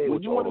out of here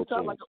with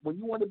auto-tune. When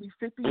you want to be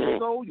 50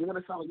 years old, you want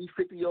to sound like you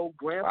 50-year-old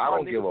grandpa. I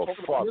don't give a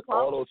fuck.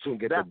 Auto-tune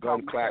get the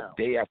gun clap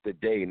day after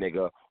day,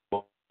 nigga.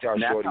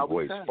 Shorty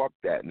voice. Fuck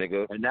that,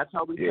 nigga. And that's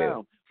how we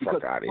sound.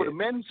 Fuck out of here.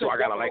 So I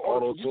gotta like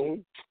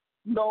auto-tune?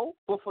 No,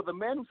 but for the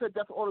man who said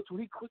that's auto-tune,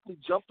 he quickly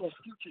jumped on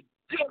Future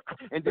Dick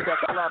and did that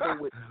collab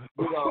with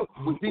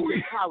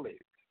DJ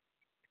Khaled.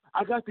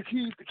 I got the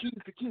keys.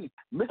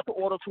 Mr.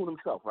 Auto-Tune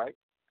himself, right?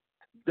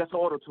 That's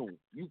auto-tune.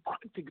 You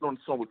quick to get on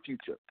the song with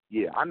Future.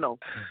 Yeah, I know.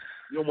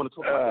 You don't want to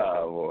talk about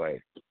that. Oh,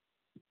 boy.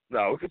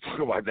 No, we can talk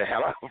about that. I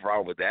don't have a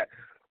problem with that.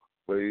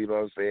 But you know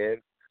what I'm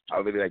saying? I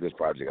really like this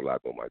project a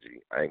lot, though, my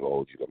G. I ain't going to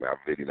hold you, though, man. I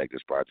really like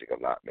this project a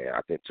lot, man. I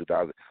think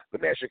 2000.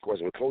 Let me ask you a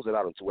question. We'll close it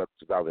out in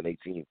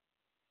 2018.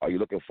 Are you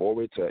looking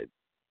forward to?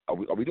 Are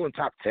we doing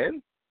top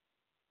 10?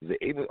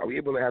 Are we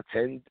able to have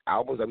 10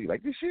 albums that we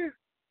like this year?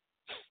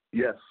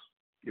 Yes.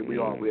 Yeah, we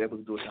are. We're able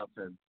to do a top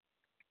 10.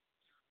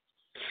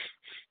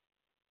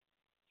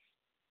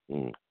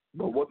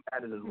 But what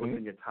matters is what's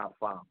in your top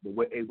 5. But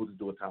we're able to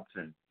do a top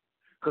 10.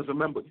 Because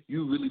remember,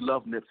 you really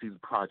love Nipsey's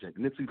project.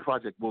 Nipsey's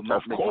project will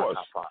not make our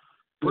top 5.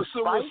 Put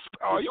some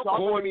respect. You're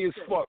corny as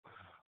fuck.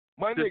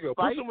 My nigga,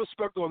 put some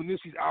respect on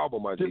Nipsey's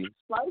album, my G.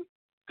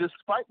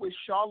 despite what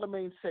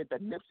Charlamagne said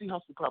that Nipsey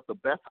Hussle put out the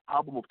best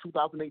album of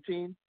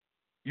 2018,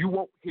 you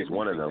won't hear me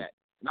say that.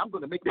 And I'm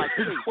going to make my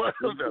case.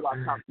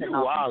 You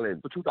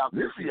wildin'. For 2018.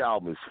 Nipsey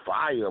album is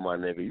fire, my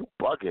nigga. You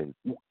bugging.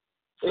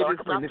 It is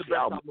not the best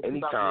album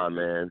anytime,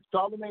 man.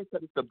 Charlamagne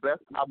said it's the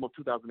best album of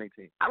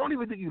 2018. I don't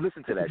even think you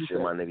listen to that shit,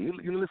 my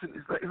nigga. You listen.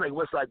 It's like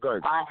West Side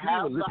Gun. I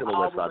have you listen the to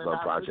West album Side Gun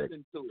Project.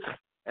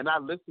 I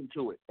listened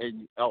to it.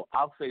 And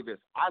I'll say this: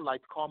 I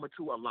liked Karma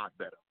 2 a lot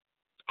better.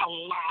 A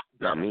lot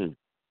better.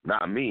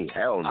 Not me.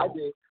 Hell no. I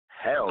did.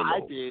 Hell no. I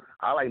did.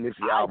 I like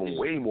Nipsey album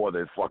way more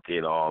than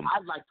fucking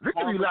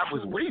Victory Lap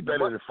was way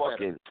better than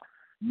fucking.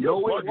 No,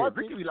 it wasn't.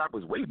 Victory Lap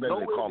was way better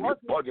than Karma.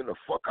 You're bugging the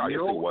fuck out. Yes,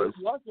 it was.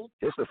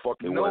 Yes, the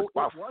fucking was.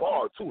 By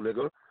far, too,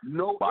 nigga.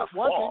 No, by it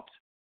wasn't.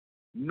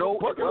 No,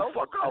 bugging the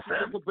fuck out,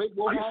 fam.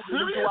 Are you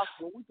serious?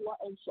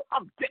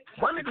 I'm dead.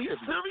 My nigga, you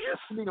serious?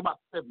 I mean, about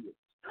serious.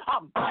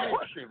 I'm dead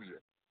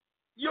serious.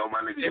 Yo,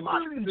 my nigga, you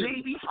really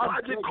JV's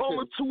Project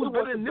Karma 2 was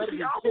better than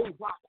Nipsey album?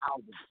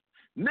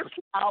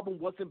 Nipsey album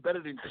wasn't better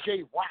than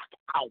J Rock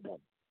album.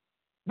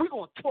 We're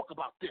going to talk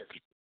about this.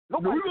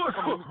 Hold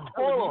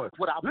on.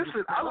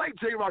 Listen, I like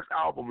J Rock's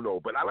album though,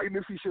 but I like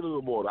Nipsey shit a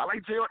little more. I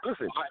like J Rock.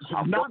 Listen,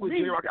 I fuck with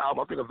J Rock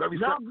album. I think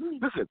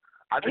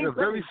a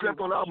very slept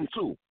on album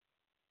too.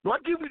 No, I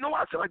give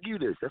you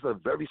this. That's a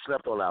very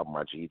slept on album,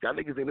 my G. Y'all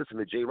niggas ain't listen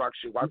to J Rock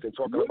shit. Watch them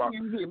talking about.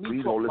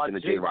 Please don't listen to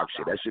J Rock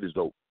shit. That shit is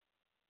dope.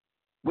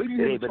 Where do you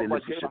hear me talk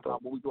about J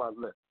Rock when we do our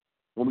list?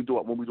 When we do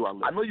our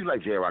list. I know you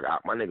like J Rock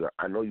album, my nigga.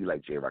 I know you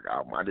like J Rock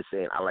album. I'm just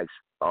saying I like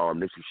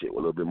Nipsey shit a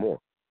little bit more.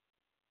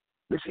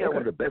 Nipsey had one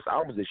of the best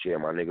albums this year,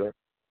 my nigga.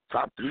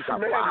 Top 3,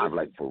 top 5,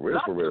 like for real,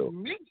 for real.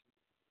 Me.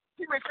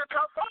 He makes your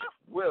top 5.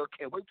 Well,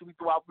 can't wait till we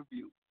do our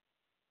review.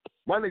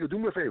 My nigga, do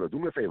me a favor. Can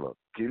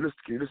you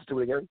listen to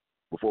it again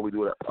before we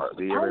do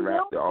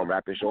the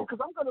rapping show? Because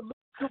I'm gonna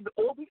listen to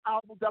all the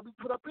albums that we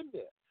put up in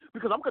there.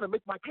 Because I'm gonna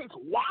make my case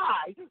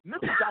why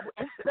Nipsey's album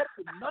ain't better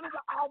than none of the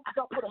albums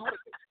I put ahead of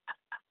it.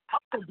 I'm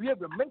gonna be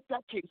able to make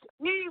that case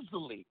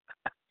easily.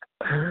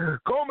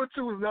 Karma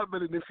 2 is not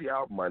better than Nipsey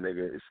album, my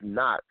nigga. It's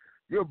not.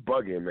 You're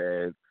bugging,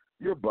 man.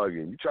 You're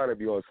bugging. You trying to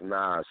be on some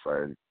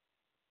son.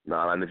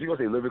 Nah, and if you're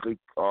gonna say lyrically,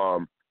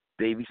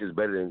 Davies is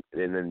better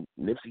than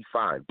Nipsey,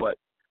 fine. But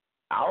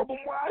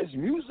album-wise,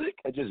 music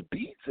and just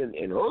beats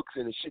and hooks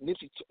and shit,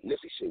 Nipsey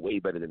shit way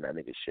better than that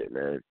nigga shit,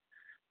 man.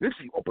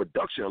 Nipsey on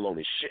production alone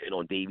is shitting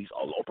on Davies.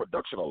 On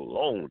production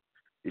alone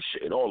is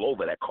shitting all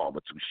over that Karma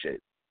 2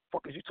 shit.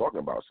 Fuck is you talking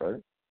about,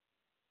 son?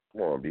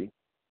 Come on, B.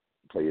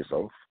 Play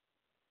yourself.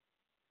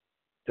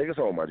 Take us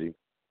home, my G.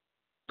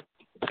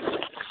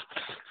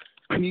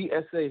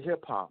 PSA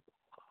Hip Hop,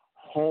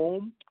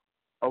 home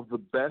of the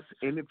best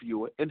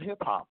interviewer in hip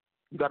hop.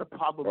 You got a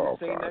problem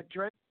with me saying that,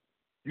 Dre?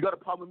 You got a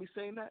problem with me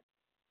saying that?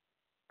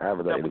 I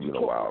haven't done interview in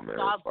a while, man.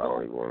 I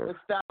don't even want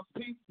to.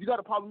 You got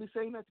a problem with me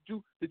saying that?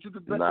 Did you do the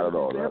best? Not at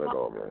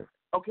all, man.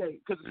 Okay,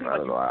 because you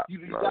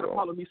got a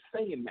problem with me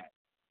saying that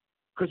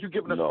because you're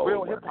giving us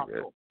real hip hop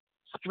talk.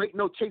 Straight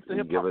no chaser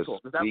hip hop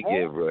talk. We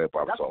give real hip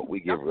hop talk. We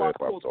give real hip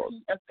hop talk.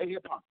 PSA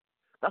hip hop.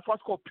 That's why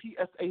it's called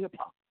PSA hip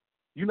hop.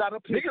 You're not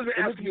up here. Niggas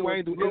been asking me why I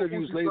ain't do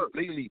interviews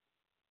lately.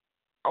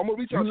 I'm gonna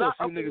reach out to a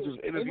few niggas who's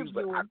interviews,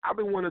 but I've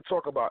been wanting to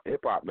talk about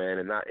hip hop, man,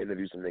 and not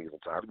interview some niggas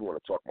sometimes. I just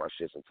want to talk my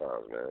shit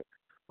sometimes, man.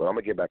 But I'm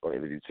gonna get back on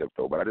interview tip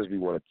though. But I just be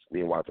wanting me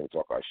and Watson to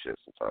talk our shit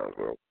sometimes,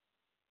 bro.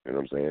 You know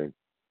what I'm saying?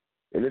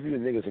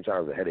 Interviewing niggas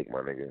sometimes is a headache, my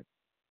nigga.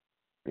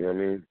 You know what I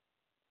mean?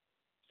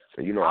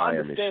 So you know I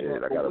am and shit.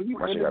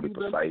 My shit gotta be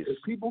precise.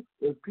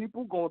 If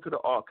people go into the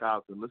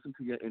archives and listen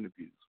to your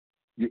interviews,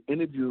 you're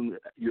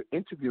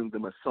interviewing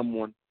them as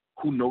someone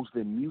who knows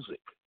their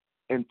music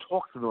and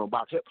talk to them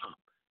about hip hop.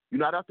 You're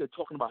not out there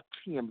talking about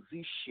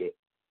TMZ shit.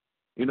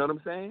 You know what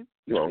I'm saying?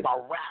 You're talking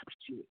about rap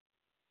shit.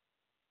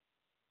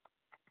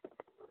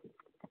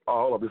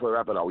 Oh, hold on, before we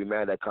wrap it up, we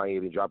mad that Kanye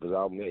didn't drop his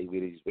album yet? He's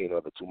waiting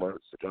another 2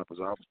 months to drop his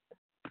album.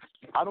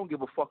 I don't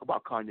give a fuck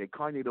about Kanye.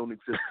 Kanye don't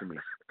exist to me.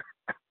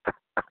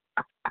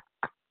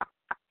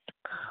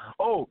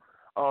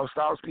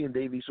 Styles P and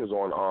Davies was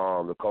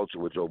on The Culture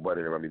with Joe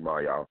Budden and Remy Ma,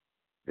 y'all.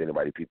 If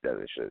anybody peeped that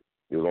and shit.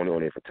 He was only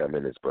on there for 10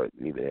 minutes, but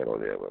neither here nor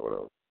there, but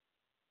whatever.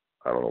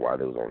 I don't know why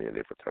they was only in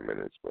there for 10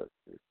 minutes, but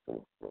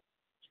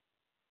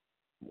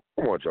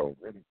come on, Joe.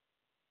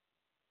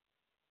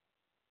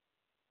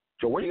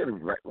 Joe, when are you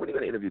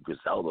gonna interview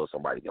Griselda or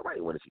somebody?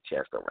 Nobody want to see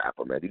Chance the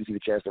Rapper, man. Did you see the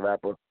Chance the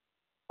Rapper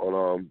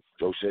on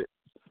Joe shit?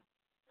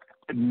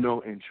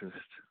 No interest.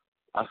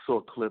 I saw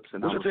clips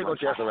and what's your take on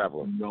Chance the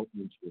Rapper? No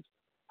interest.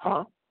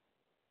 Huh?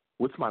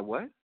 What's my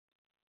what?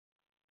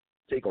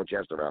 Take on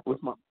Chance the Rapper.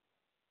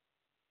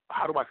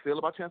 How do I feel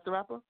about Chance the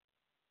Rapper?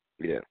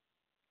 Yeah.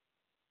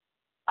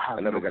 I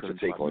never got your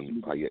take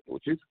on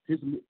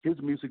his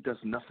music does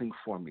nothing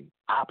for me.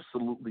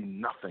 Absolutely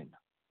nothing.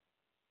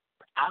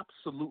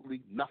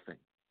 Absolutely nothing.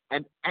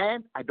 And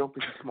I don't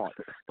think he's smart.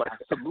 But I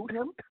salute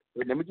him.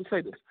 Let me just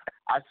say this.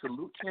 I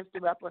salute Chance the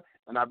Rapper,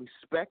 and I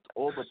respect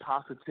all the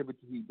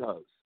positivity he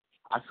does.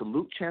 I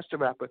salute Chance the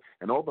Rapper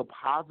and all the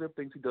positive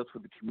things he does for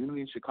the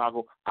community in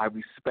Chicago. I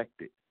respect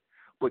it.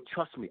 But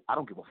trust me, I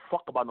don't give a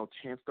fuck about no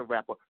Chance the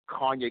Rapper,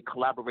 Kanye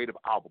collaborative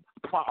album.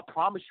 I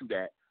promise you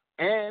that.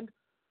 And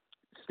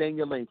stay in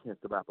your lane, Chance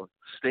the Rapper.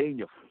 Stay in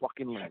your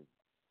fucking lane.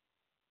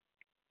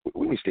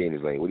 We be stay in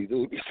his lane. What do you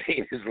do? We stay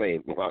in his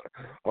lane.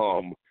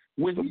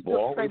 When he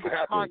ball, defended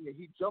Kanye,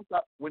 he jumped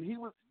out. When he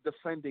was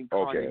defending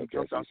Kanye, he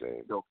jumped out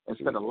and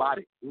said a lot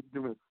of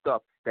ignorant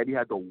stuff that he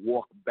had to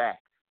walk back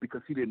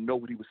because he didn't know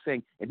what he was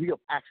saying. And he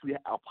actually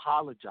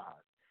apologized.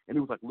 And he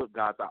was like, look,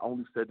 guys, I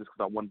only said this because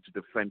I wanted to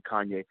defend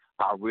Kanye.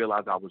 I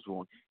realized I was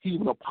wrong. He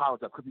even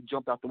apologized because he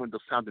jumped out the window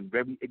sounding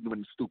very ignorant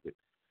and stupid.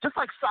 Just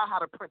like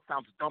Saha the Prince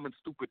sounds dumb and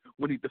stupid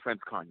when he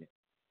defends Kanye.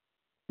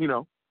 You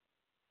know?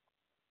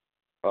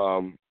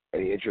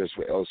 Any interest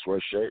with El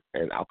Sweatshirt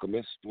and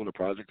Alchemist doing a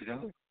project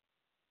together?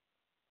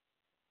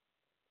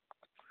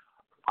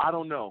 I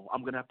don't know.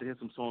 I'm gonna have to hear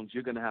some songs.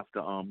 You're gonna have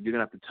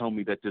to tell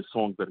me that there's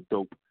songs that are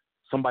dope.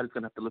 Somebody's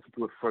gonna have to listen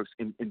to it first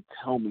and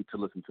tell me to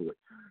listen to it.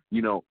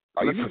 You know.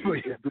 Are you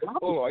familiar?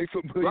 Are you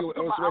familiar with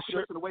El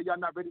Sweatshirt? The way y'all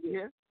not ready to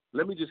hear.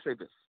 Let me just say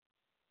this: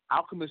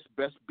 Alchemist's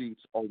best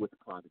beats are with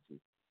Prodigy.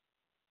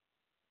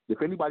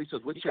 If anybody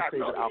says what's your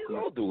favorite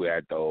Alchemist, don't do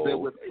that though. They're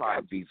with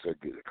Prodigy. Beats are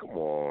good. Come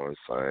on,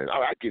 son.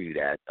 I give you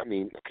that. I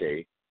mean,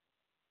 okay.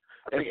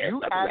 If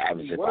you ask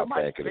me what are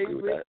my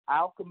favorite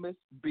Alchemist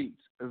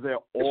beats, they're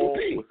all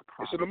with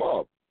Prodigy. It's the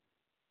mob.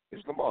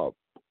 It's the mob.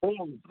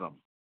 All of them.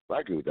 I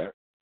agree with that.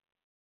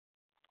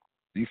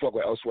 Do you fuck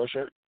with El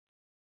Sweatshirt?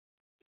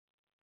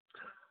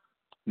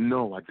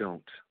 No, I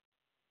don't.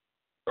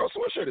 El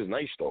Sweatshirt is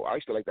nice though. I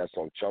used to like that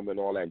song "Chum" and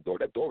all that.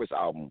 That Doris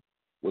album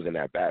wasn't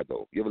that bad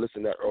though. You ever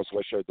listen to that El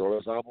Sweatshirt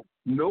Doris album?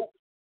 Nope.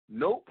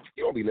 You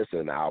don't be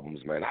listening to albums,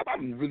 man. I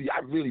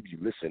really be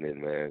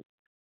listening, man.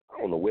 I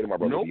don't know where my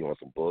brother be on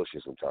some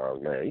bullshit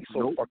sometimes, man. He's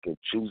so fucking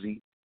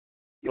choosy.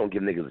 You don't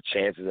give niggas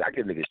chances. I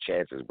give niggas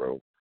chances, bro.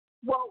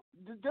 Well,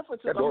 the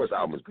difference is that Doris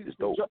album is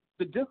dope.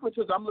 The difference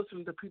is I'm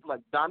listening to people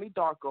like Donnie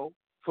Darko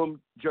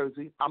from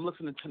Jersey. I'm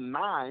listening to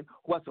Nine,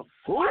 who has a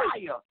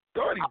fire.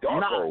 Donnie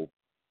Darko.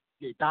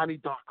 Yeah, Donnie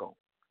Darko.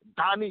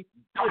 Donnie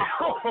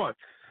Darko.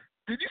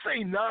 Did you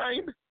say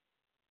Nine?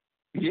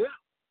 Yeah.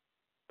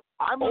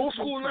 I'm old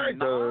school Nine.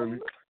 Dun,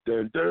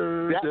 dun,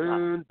 dun,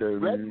 dun, dun.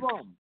 Red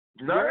Rum.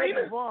 Nine?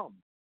 Red Rum.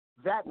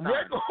 That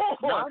Nine.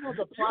 Nine was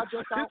a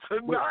project out. It's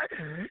a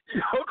Nine.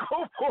 Yo,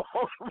 come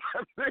on,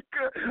 my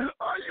nigga.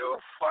 Are you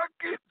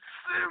fucking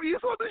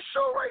serious on the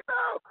show right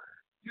now?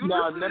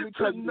 Let me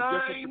tell you the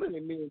difference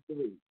between me and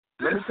three.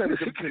 Let me tell you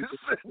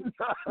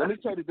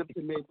the difference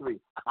between me and three.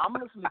 I'm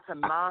listening to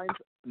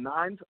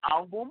Nine's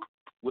album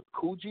with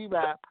Kool G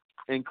Rap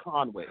and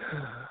Conway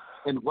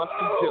and Rusty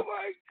Jill. Oh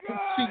my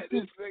God!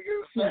 This nigga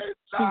said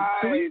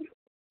Nine.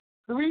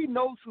 Three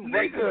knows who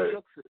Rusty Jill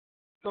is.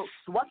 So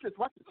watch this.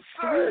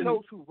 Three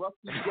knows who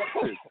Rusty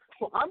Jill is.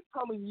 So I'm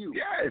telling you,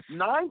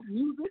 Nine's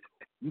music.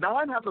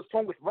 Nine has a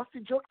song with Rusty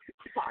Jill,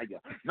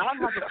 fire. Nine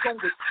has a song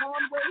with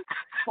Conway,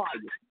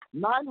 fire.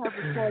 Nine has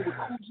a song with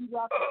Kool G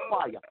Rap,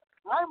 fire.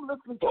 I'm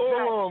listening to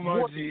that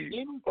more than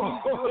anything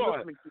you're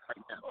listening to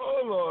right now.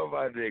 Hold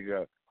on, my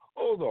nigga.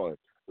 Hold on.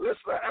 Let's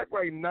not act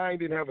like Nine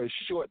didn't have a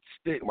short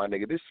stick, my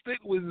nigga. This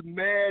stick was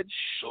mad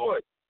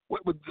short. I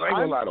ain't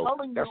gonna lie though.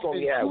 That song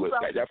he had was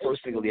that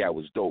first single he had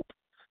was dope.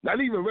 Not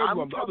even Red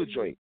Rum, the other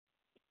joint.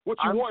 What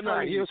you want,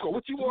 Nine? Here's called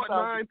What You Want,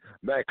 Nine?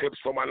 Mad clips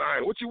for my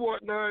Nine. What you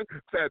want, Nine?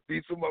 Fat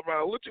beats for my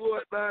round. What you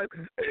want, Nine?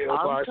 Hey,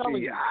 I'm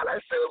telling you. That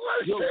shit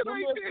was shit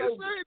right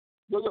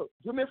there, Yo,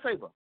 do me a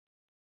favor.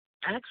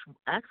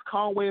 Ask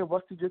Conway and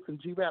Rusty Jill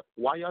and G-Rap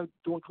why y'all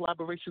doing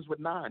collaborations with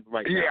Nine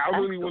right now. Yeah, I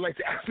really would like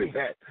to ask him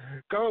that.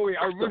 Conway,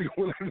 I really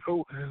want to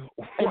know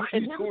why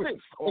he's doing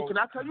and can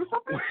I tell you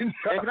something?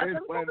 Can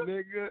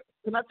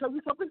I tell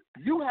you something?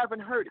 You haven't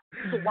heard it.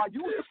 So while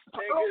you listen to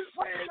Earl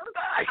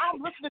Sweatshirt, I'm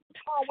listening to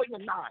Conway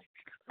and Nine.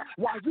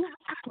 While you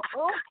listen to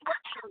Earl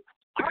Sweatshirt,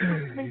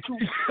 I'm listening to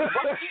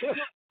Rusty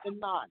Jill and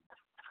Nine.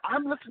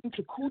 I'm listening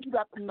to Kool G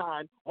Rap and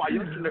Nine while you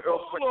listen to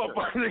Earl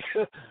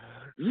Sweatshirt.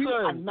 You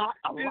are not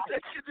alike.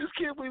 I just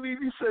can't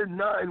believe you said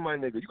Nine, my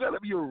nigga. You gotta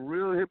be a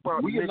real hip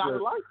hop nigga not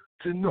alike.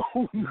 To know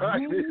who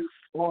Nine is.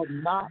 You are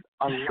not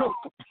alike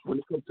when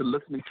it comes to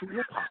listening to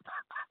hip hop.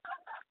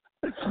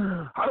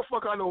 How the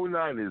fuck I know who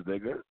Nine is,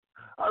 nigga?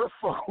 How the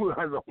fuck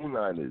I know who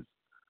Nine is?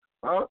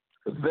 Huh?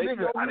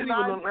 Nigga, I didn't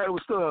even know Nine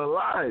was still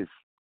alive.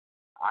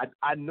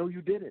 I know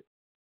you didn't.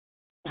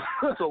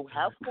 So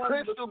have fun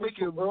listening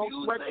to Earl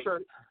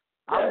Sweatshirt.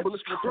 I'm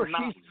listening to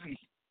Nine.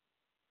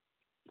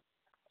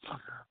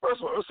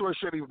 First of all, Earl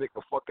Sweatshirt even make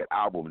a fucking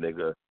album,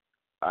 nigga.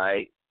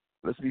 Alright?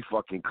 Let's be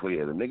fucking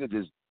clear. The nigga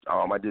just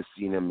I just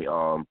seen him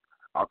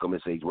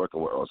Alchemist Age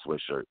working with Earl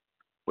Sweatshirt.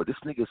 But this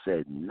nigga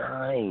said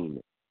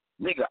Nine.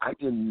 Nigga, I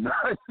did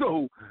not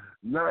know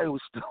Nine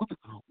was still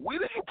where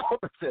did you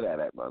bump into that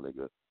at, my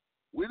nigga?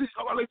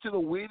 I'd like to know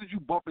where did you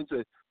bump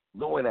into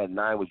knowing that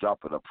Nine was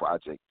dropping a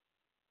project?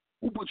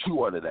 Who put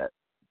you onto that?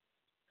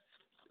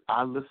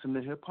 I listen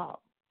to hip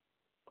hop.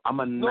 I'm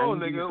a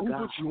 90s nigga, who guy.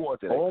 put you on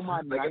to that? All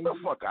my Like, get the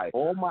fuck out.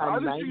 all my How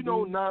 90s, did you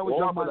know 9 was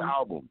dropping the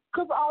album?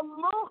 Because I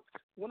looked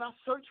when I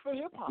searched for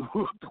hip hop.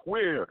 Looked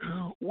where?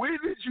 Where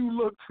did you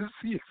look to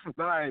see if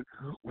 9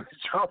 was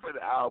dropping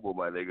the album,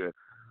 my nigga?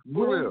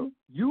 For real.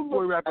 You Before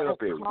we wrap it at up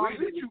here, where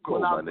did you go,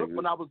 my nigga?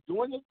 When I was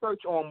doing a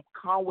search on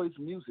Conway's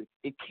music,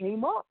 it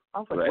came up. I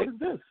was like, Right. what is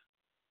this?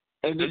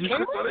 And it you came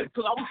clicked on up it?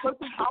 because I was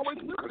searching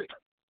Conway's music.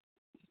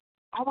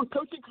 I was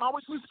searching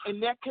Conway's music,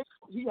 and that case,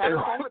 he had a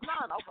song with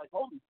 9. I was like,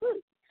 holy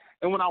shit.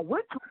 And when I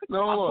went to it, I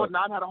thought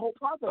 9 had a whole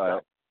project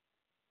out.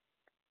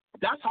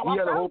 That's how He I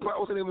had a whole found it.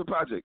 What's the name of the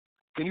project?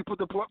 Can you put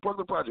the plug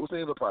the project? What's the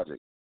name of the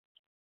project?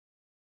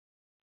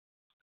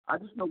 I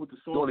just know what the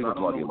song Don't is. even I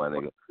don't plug know it, my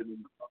what nigga. the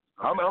name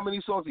of the How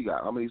many songs he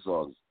got? How many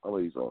songs?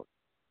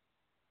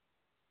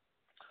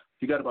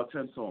 He got about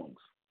 10 songs.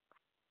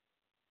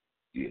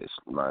 Yes,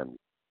 9.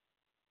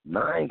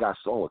 9 got a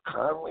song with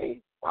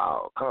Conway?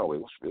 Wow, Conway,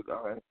 what's big,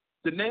 all right.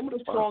 The name of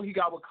the song he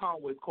got with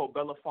Conway is called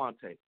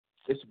Belafonte.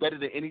 It's better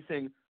than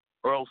anything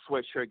Earl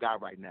Sweatshirt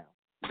got right now.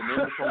 The name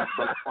of the song is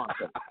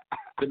Belafonte.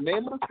 The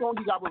name of the song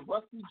he got with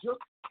Rusty Juke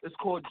is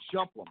called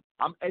Jump 'Em.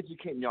 I'm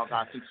educating y'all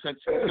guys since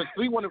he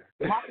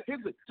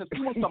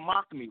wants to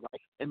mock me,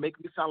 right, and make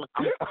me sound like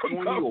I'm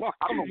corny or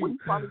I don't know what he's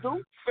trying to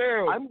do.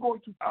 Phil, I'm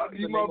going to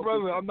you my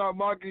brother. I'm not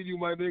mocking you,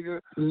 my nigga.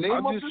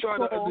 I'm just trying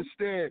to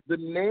understand. The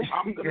name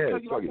I'm going to tell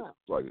you right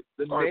now.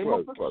 The name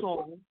of the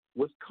song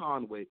with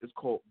Conway is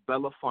called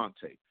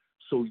Belafonte.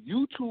 So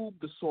YouTube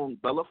the song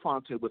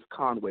Belafonte with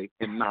Conway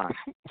and 9.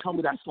 Tell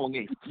me that song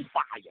ain't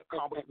fire.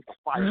 Conway is a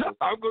fire.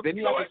 Then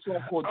he has a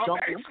song called I'm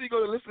Jumping. actually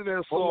going to listen to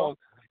that song.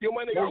 Yo,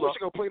 my nigga, I wish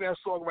I could play that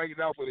song right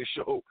now for the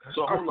show.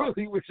 So I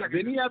really wish I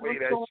could play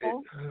that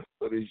song, shit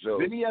for the show.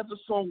 Then he has a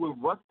song with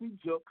Rusty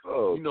Juke.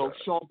 Oh, you know, God.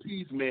 Sean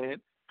P's man.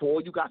 For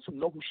all you guys to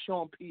know who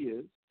Sean P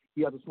is,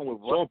 he has a song with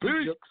Sean Rusty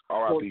P? Juke.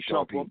 R.I.P.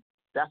 Sean P.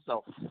 That's a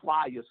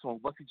fire song.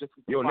 Rusty Juke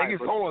is a Yo, fire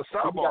niggas, hold on,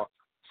 sidebar.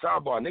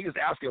 got- Niggas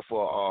asking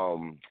for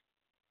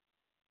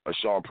a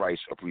Sean Price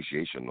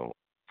appreciation though.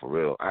 For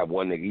real. I have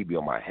one nigga, he be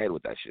on my head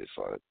with that shit,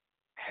 son.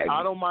 Heavy.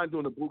 I don't mind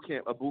doing a boot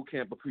camp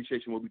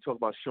appreciation where we talk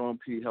about Sean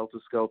P, Helter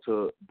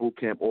Skelter, boot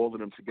camp, all of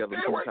them together.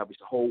 Yeah, We right. have a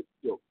whole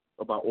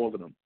about all of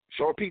them.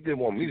 Sean P did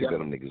more music than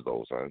them niggas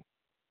though, son.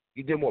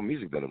 He did more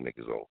music than them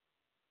niggas though.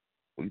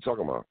 What are you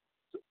talking about?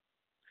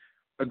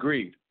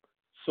 Agreed.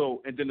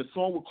 So, and then the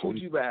song with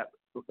Coogee Rap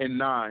and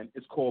 9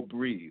 is called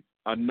Breathe,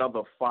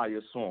 another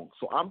fire song.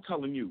 So I'm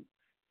telling you,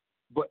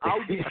 but I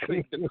would just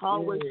say the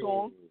Conway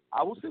song.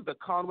 I would say the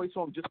Conway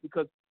song just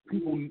because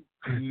people know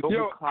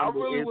Yo, who I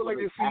Conway really is, would like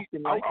what to he's see.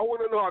 acting I like.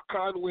 want to know how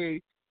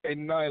Conway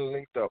and 9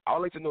 linked up. I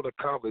would like to know the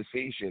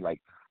conversation. Like,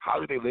 how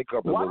did they link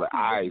up and Why with the don't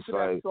you eyes, listen to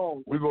that son?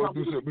 song? We're gonna Tell do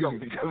me some this,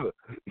 music together.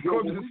 Yo,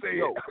 I'm just saying.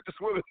 yo. I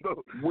just want to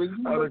know. When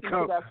you how listen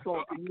to that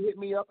song, can you hit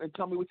me up and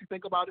tell me what you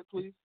think about it,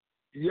 please?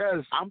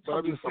 Yes, I'm but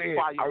I'm telling just you, saying. it's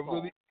a fire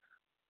song.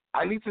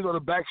 I need to know the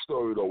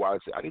backstory though. Why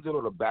I need to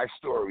know the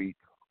backstory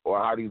or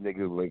how these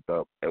niggas linked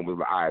up and was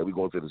like, all right, we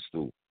going to the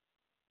stew.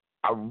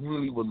 I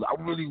really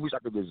wish I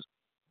could just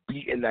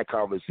be in that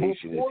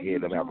conversation Before and hear you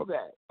them do have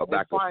that a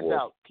back and and find forth.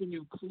 out, can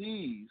you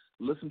please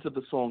listen to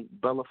the song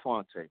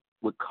Belafonte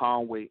with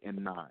Conway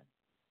and 9?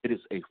 It is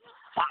a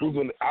fire Who's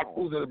song.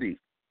 on the beat?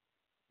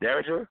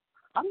 Derringer?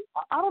 I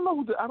don't know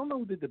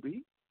who did the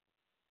beat.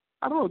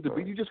 I don't know the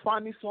beat. You just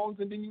find these songs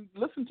and then you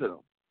listen to them.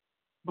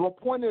 But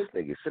the point is,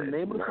 Nigga the said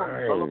name of the song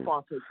is 9.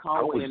 Belafonte, I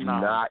Conway was and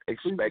 9. not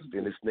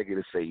expecting this nigga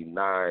to say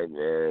 9,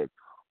 man.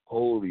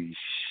 Holy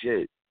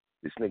shit.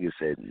 This nigga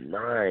said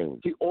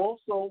 9. He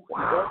also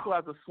Wow.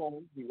 has a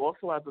song. He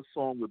also has a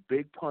song with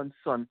Big Pun's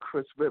son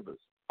Chris Rivers,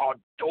 a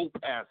dope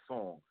ass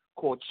song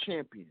called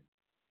Champion.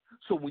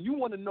 So when you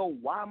want to know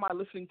why am I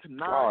listening to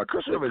 9, Oh,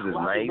 Chris Rivers is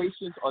nice.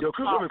 collaborations are Yo,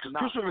 Chris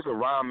top-notch. Rivers can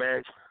rhyme,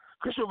 man.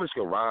 Chris Rivers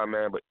can rhyme,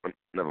 man, but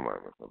never mind.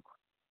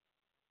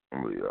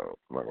 I'm really,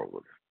 I'm not going to go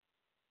there.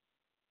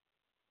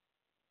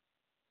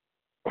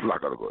 I'm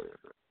not going to go there.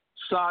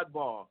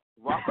 Sidebar: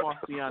 Rock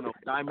Marciano,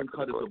 Diamond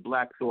Cut is a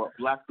Black Thought.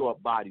 Black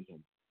Thought bodied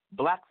him.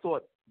 Black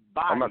Thought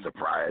bodied I'm not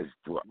surprised.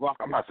 Rock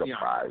I'm not Marciano.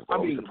 surprised. I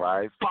Are we mean,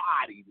 surprised?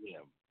 bodied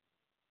him.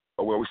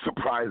 Or were we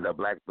surprised that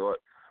Black Thought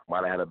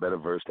might have had a better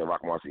verse than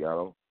Rock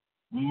Marciano?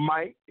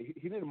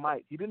 He did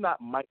not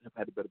have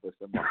had a better verse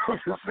than Rock. I'm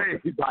just saying.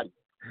 He bodied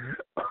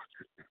him.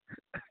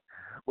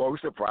 Well, are we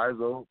surprised,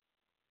 though?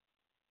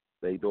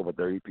 They do a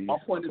 30 piece. My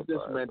point is this,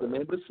 man. The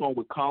name of the song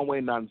with Conway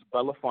and 9 is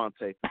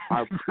Belafonte.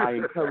 I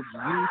encourage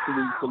you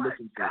to listen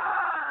to it.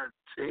 God,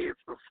 Jesus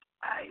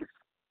Christ.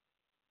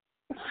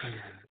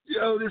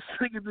 Yo, this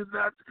nigga did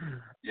not.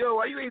 Yo,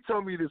 why you ain't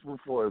told me this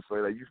before? So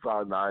like you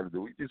found 9 to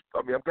do.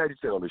 I'm glad you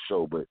said on the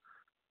show, but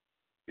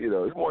you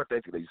know it's more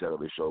authentic that you said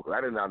on the show because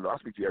I did not know. I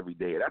speak to you every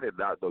day, and I did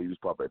not know you was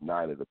popping at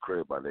 9 in the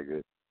crib, my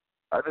nigga.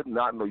 I did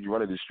not know you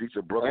running the streets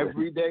of Brooklyn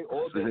Every day,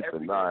 all day, listening to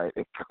every 9 day.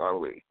 in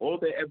Conway. All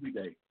day, every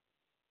day.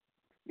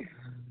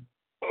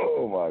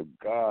 Oh my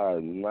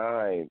God,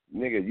 9,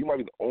 nigga, you might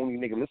be the only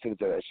nigga listening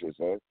to that shit,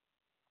 son.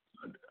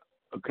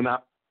 Can I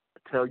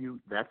tell you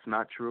that's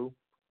not true?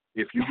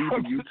 If you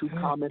read the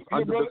YouTube comments Your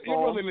under brother the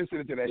song,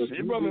 listening to that if shit.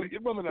 you Your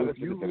brother read- not if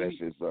listening you to that read-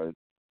 shit, son.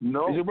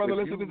 No. Is your brother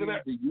if you listening to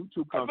that? read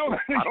The YouTube I content.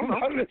 I don't know.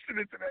 I'm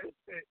listening to that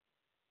shit.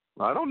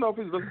 I don't know if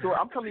he's listening to it.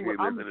 I'm telling you what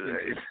I'm listening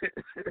listening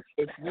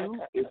to to.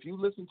 that. If you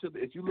listen to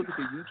if you look at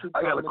the YouTube,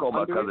 I gotta call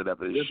my under cousin it,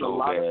 after the there's a show,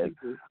 lot of man.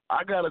 people-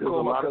 I gotta there's call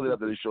a my lot of cousin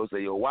after the show.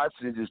 Say, yo, watch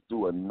it just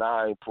do a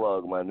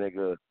 9-plug, my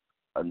nigga.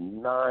 A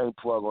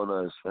 9-plug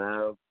on us,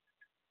 fam.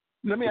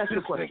 Let me ask you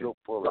a question. Nigga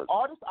full The of-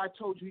 artists I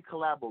told you he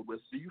collaborated with,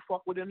 do you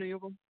fuck with any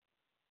of them?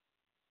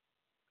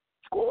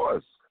 Of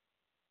course.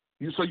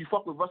 So you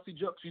fuck with Rusty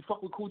Jux? You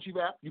fuck with Kool G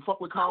Rap? You fuck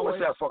with I don't Conway?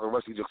 say I fucking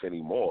Rusty Jux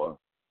anymore.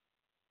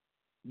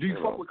 Do you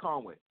Yeah. fuck with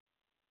Conway?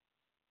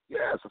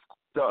 Yes,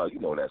 duh, you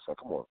know that, son.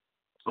 Come on.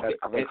 Okay.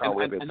 I've been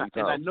Conway and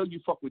three I times. know you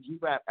fuck with G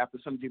Rap after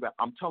some G Rap.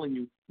 I'm telling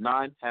you,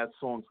 9 has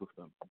songs with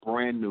them,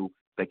 brand new,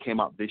 that came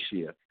out this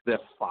year. They're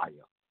fire.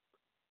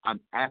 I'm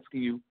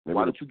asking you,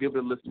 why don't you give it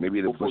a listen?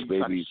 Maybe the before Bush you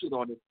try to Babies. shit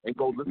on it and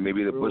go listen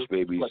Maybe to the Bush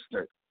Babies.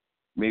 Sweatshirt.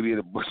 Maybe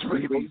the Bush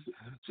Babies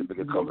should make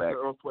a comeback.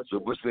 The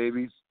Bush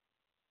Babies,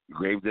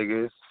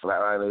 Gravediggers,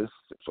 Flatliners,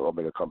 so I'll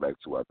make a comeback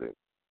too, I think.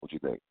 What you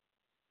think?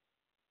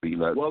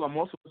 Peanuts. Well, I'm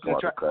also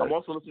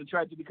listening to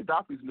Tragedy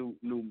Gaddafi's new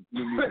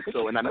music.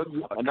 So, and I know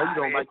you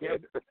don't like him.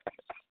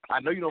 I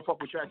know you don't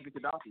fuck with Tragedy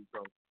Gaddafi.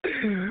 So,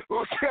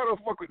 well, I don't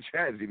fuck with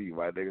Tragedy,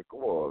 my nigga.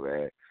 Come on,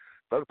 man.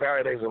 Thug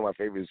Paradise is one of my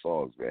favorite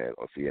songs, man,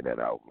 on CNN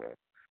album, man.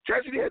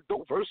 Tragedy had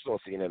dope verses on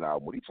CNN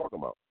album. What are you talking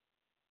about?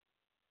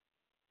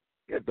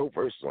 He had dope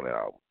verses on that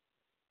album.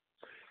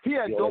 he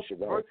had Yeah, dope that shit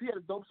verse. He had a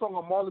dope song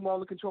on Marley Marl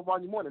and Control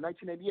Volume 1 in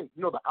 1988.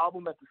 You know, the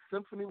album that the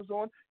Symphony was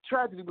on?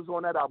 Tragedy was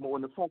on that album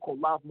on the song called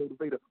Live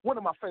Motivator, one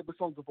of my favorite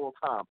songs of all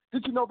time.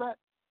 Did you know that?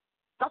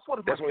 That's one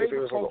of my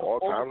favorite songs of all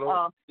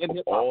time in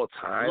hip-hop. All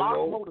time, Live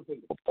though?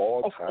 Motivator. Of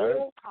all Of time?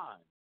 all time.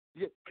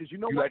 Yeah, because you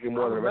know You what? like it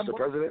more than the rest of the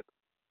president?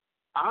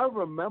 I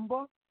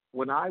remember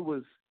when I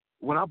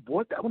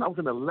bought that, when I was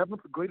in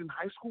 11th grade in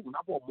high school, when I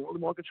bought Marley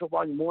Marl Control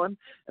Volume 1,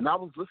 and I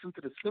was listening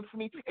to the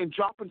Symphony and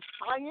dropping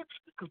Science,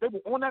 because they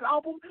were on that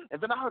album, and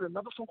then I heard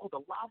another song called The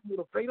Live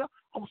Motivator.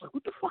 I was like,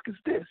 what the fuck is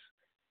this?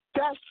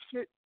 That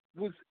shit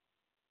was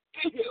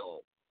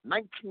ill.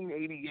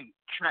 1988,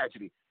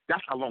 Tragedy.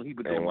 That's how long he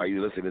been doing And while it.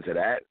 you listening to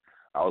that,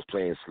 I was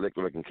playing Slick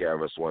Rick and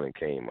KRS-One and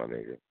Kane, my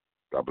nigga.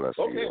 God bless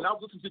you. Okay, and I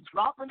was listening to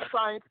Dropping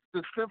Science,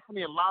 the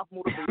Symphony, and Live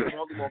Motivator,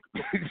 Marley Marl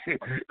Control.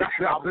 That's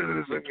I how I was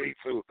was listening to me,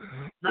 too.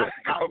 That's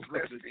how I God was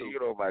bless listening you, to. you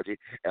know, my G.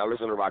 And I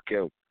listen to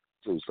Rakim,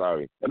 too,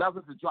 sorry. And I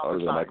was listening to I Dropping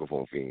was a Science.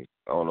 microphone fiend.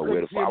 I don't know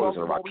where the fuck I was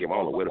listening to Rakim. I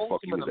don't know where the fuck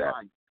he was at.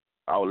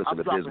 I would listen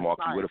to Biz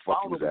Markie. Where the fuck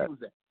he was at?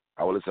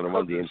 I would listen to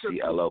Run DMC,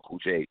 LL Cool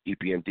J,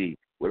 EPMD.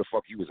 Where the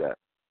fuck you was at?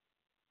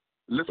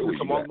 Listen Where to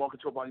you Marley at? Marl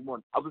Control Volume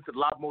 1. I listened to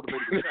Live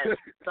Motivated.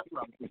 That's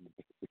what I was doing.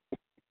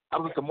 I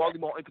listened to Marley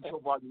Marl Control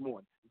Volume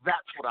 1. That's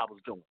what I was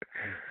doing.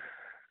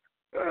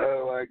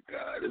 Oh my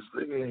God, this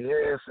nigga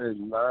here said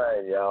 9,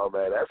 y'all,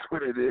 man. That's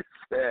what it is,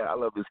 man. I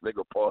love this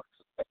nigga Paul.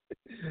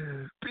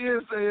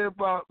 PSA hip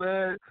hop,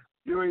 man.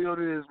 You already know what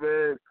it is,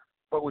 man.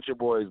 Fuck with your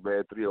boys,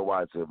 man. 3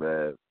 Watson,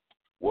 man.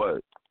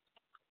 What?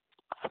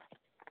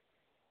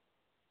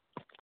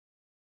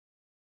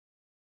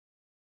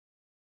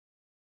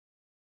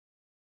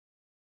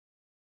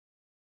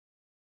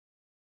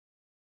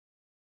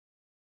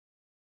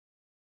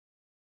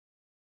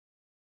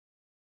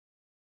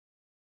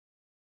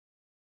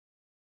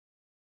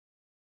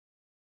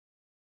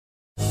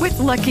 With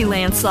Lucky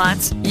Land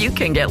Slots, you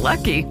can get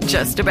lucky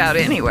just about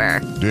anywhere.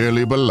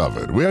 Dearly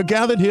beloved, we are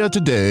gathered here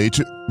today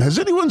to... Has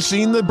anyone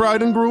seen the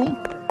bride and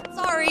groom?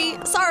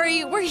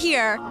 Sorry, we're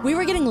here. We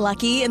were getting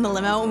lucky in the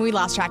limo and we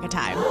lost track of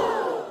time.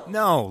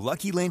 No,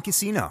 Lucky Land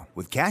Casino,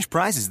 with cash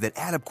prizes that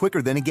add up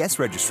quicker than a guest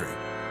registry.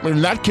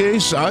 In that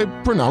case, I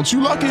pronounce you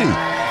lucky.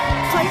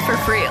 Play for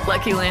free at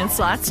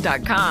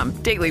LuckyLandSlots.com.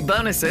 Daily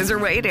bonuses are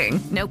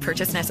waiting. No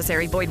purchase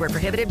necessary. Void where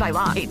prohibited by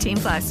law.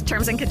 18+.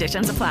 Terms and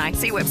conditions apply.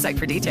 See website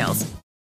for details.